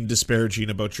anything disparaging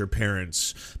about your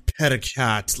parents. Pet a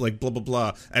cat, like blah blah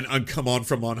blah, and come on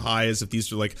from on high as if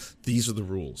these are the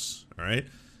rules. All right,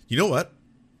 you know what?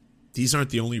 These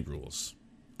aren't the only rules.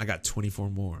 I got 24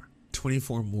 more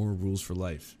rules for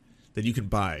life that you can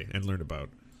buy and learn about.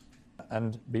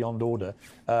 And Beyond Order,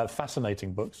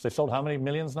 fascinating books. They've sold how many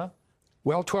millions now?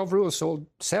 Well, 12 Rules sold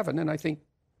 7, and I think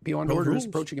Beyond Order is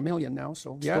approaching 1 million now.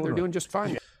 So yeah, they're doing just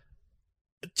fine.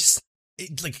 Just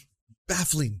like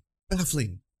baffling.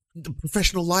 The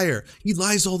professional liar. He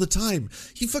lies all the time.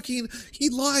 He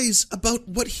lies about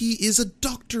what he is a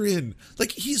doctor in.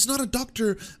 Like, he's not a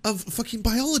doctor of fucking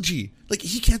biology. Like,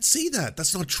 he can't say that.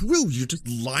 That's not true. You're just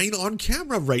lying on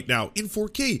camera right now in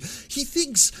 4K. He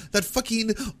thinks that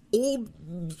fucking old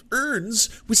urns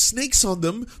with snakes on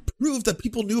them prove that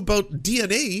people knew about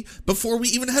DNA before we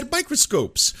even had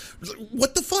microscopes.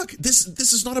 What the fuck? This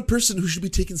is not a person who should be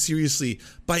taken seriously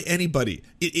by anybody.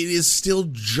 It is still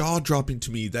jaw-dropping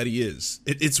to me that he is.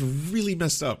 It's really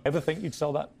messed up. Ever think you'd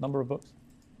sell that number of books?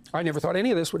 I never thought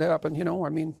any of this would happen, you know. I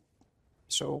mean,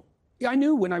 so yeah, I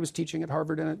knew when I was teaching at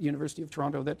Harvard and at the University of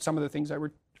Toronto that some of the things I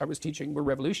was teaching were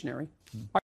revolutionary.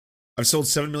 I've sold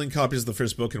 7 million copies of the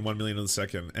first book and 1 million of the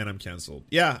second, and I'm canceled.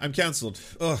 Yeah, I'm canceled.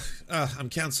 I'm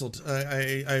canceled.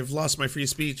 I've lost my free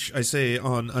speech, I say,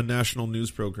 on a national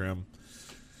news program.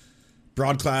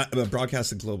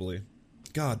 Broadcasted globally.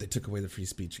 God, they took away the free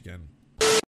speech again.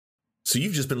 So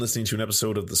you've just been listening to an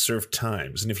episode of The Surf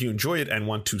Times, and if you enjoy it and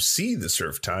want to see The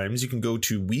Surf Times, you can go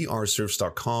to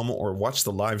wearesurfs.com or watch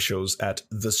the live shows at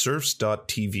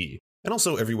thesurfs.tv. And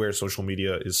also everywhere social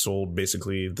media is sold,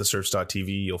 basically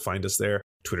thesurfs.tv, you'll find us there.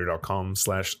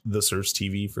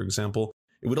 Twitter.com/thesurfstv, for example.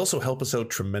 It would also help us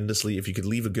out tremendously if you could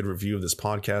leave a good review of this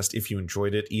podcast if you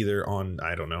enjoyed it, either on,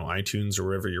 I don't know, iTunes or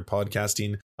wherever you're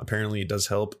podcasting. Apparently it does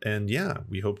help, and yeah,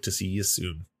 we hope to see you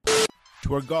soon.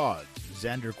 To our gods,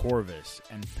 Xander Corvus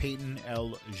and Peyton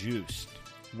L. Just,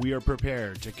 we are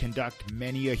prepared to conduct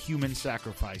many a human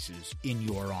sacrifices in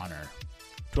your honor.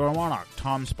 To our monarch,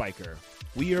 Tom Spiker,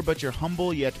 we are but your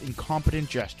humble yet incompetent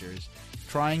jesters,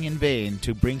 trying in vain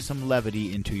to bring some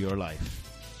levity into your life.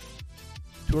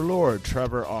 To our Lord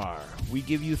Trevor R., we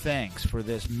give you thanks for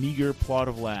this meager plot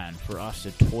of land for us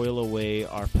to toil away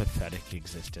our pathetic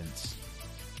existence.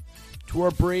 To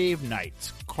our brave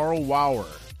knights, Carl Wauer,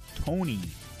 Tony,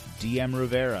 D.M.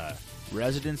 Rivera,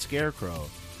 Resident Scarecrow,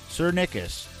 Sir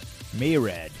Nickus,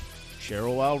 Mayred,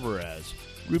 Cheryl Alvarez,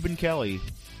 Reuben Kelly,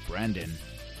 Brendan,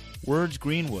 Words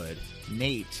Greenwood,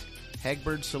 Nate,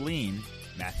 Hegbert Celine,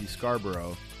 Matthew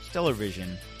Scarborough, Stellar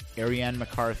Vision, Ariane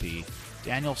McCarthy,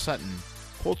 Daniel Sutton,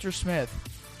 Coulter Smith,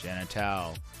 Jenna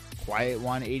Tal, Quiet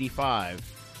 185,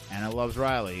 Anna Loves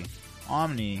Riley,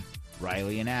 Omni,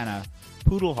 Riley and Anna,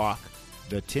 Poodlehawk,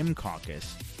 The Tim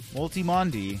Caucus,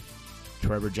 Multimondi,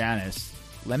 Trevor Janis,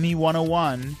 Lemmy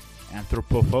 101,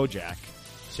 Anthropophojack,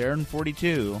 Saren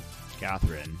 42,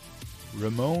 Catherine,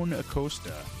 Ramon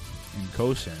Acosta,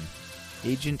 Nkosin,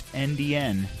 Agent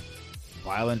NDN,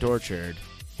 Violent Orchard,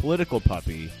 Political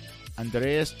Puppy,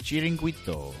 Andreas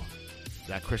Chiringuito,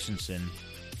 Zach Christensen,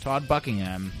 Todd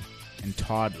Buckingham, and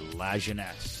Todd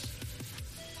Lajeunesse.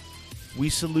 We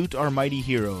salute our mighty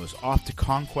heroes off to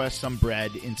conquest some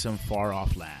bread in some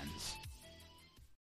far-off land.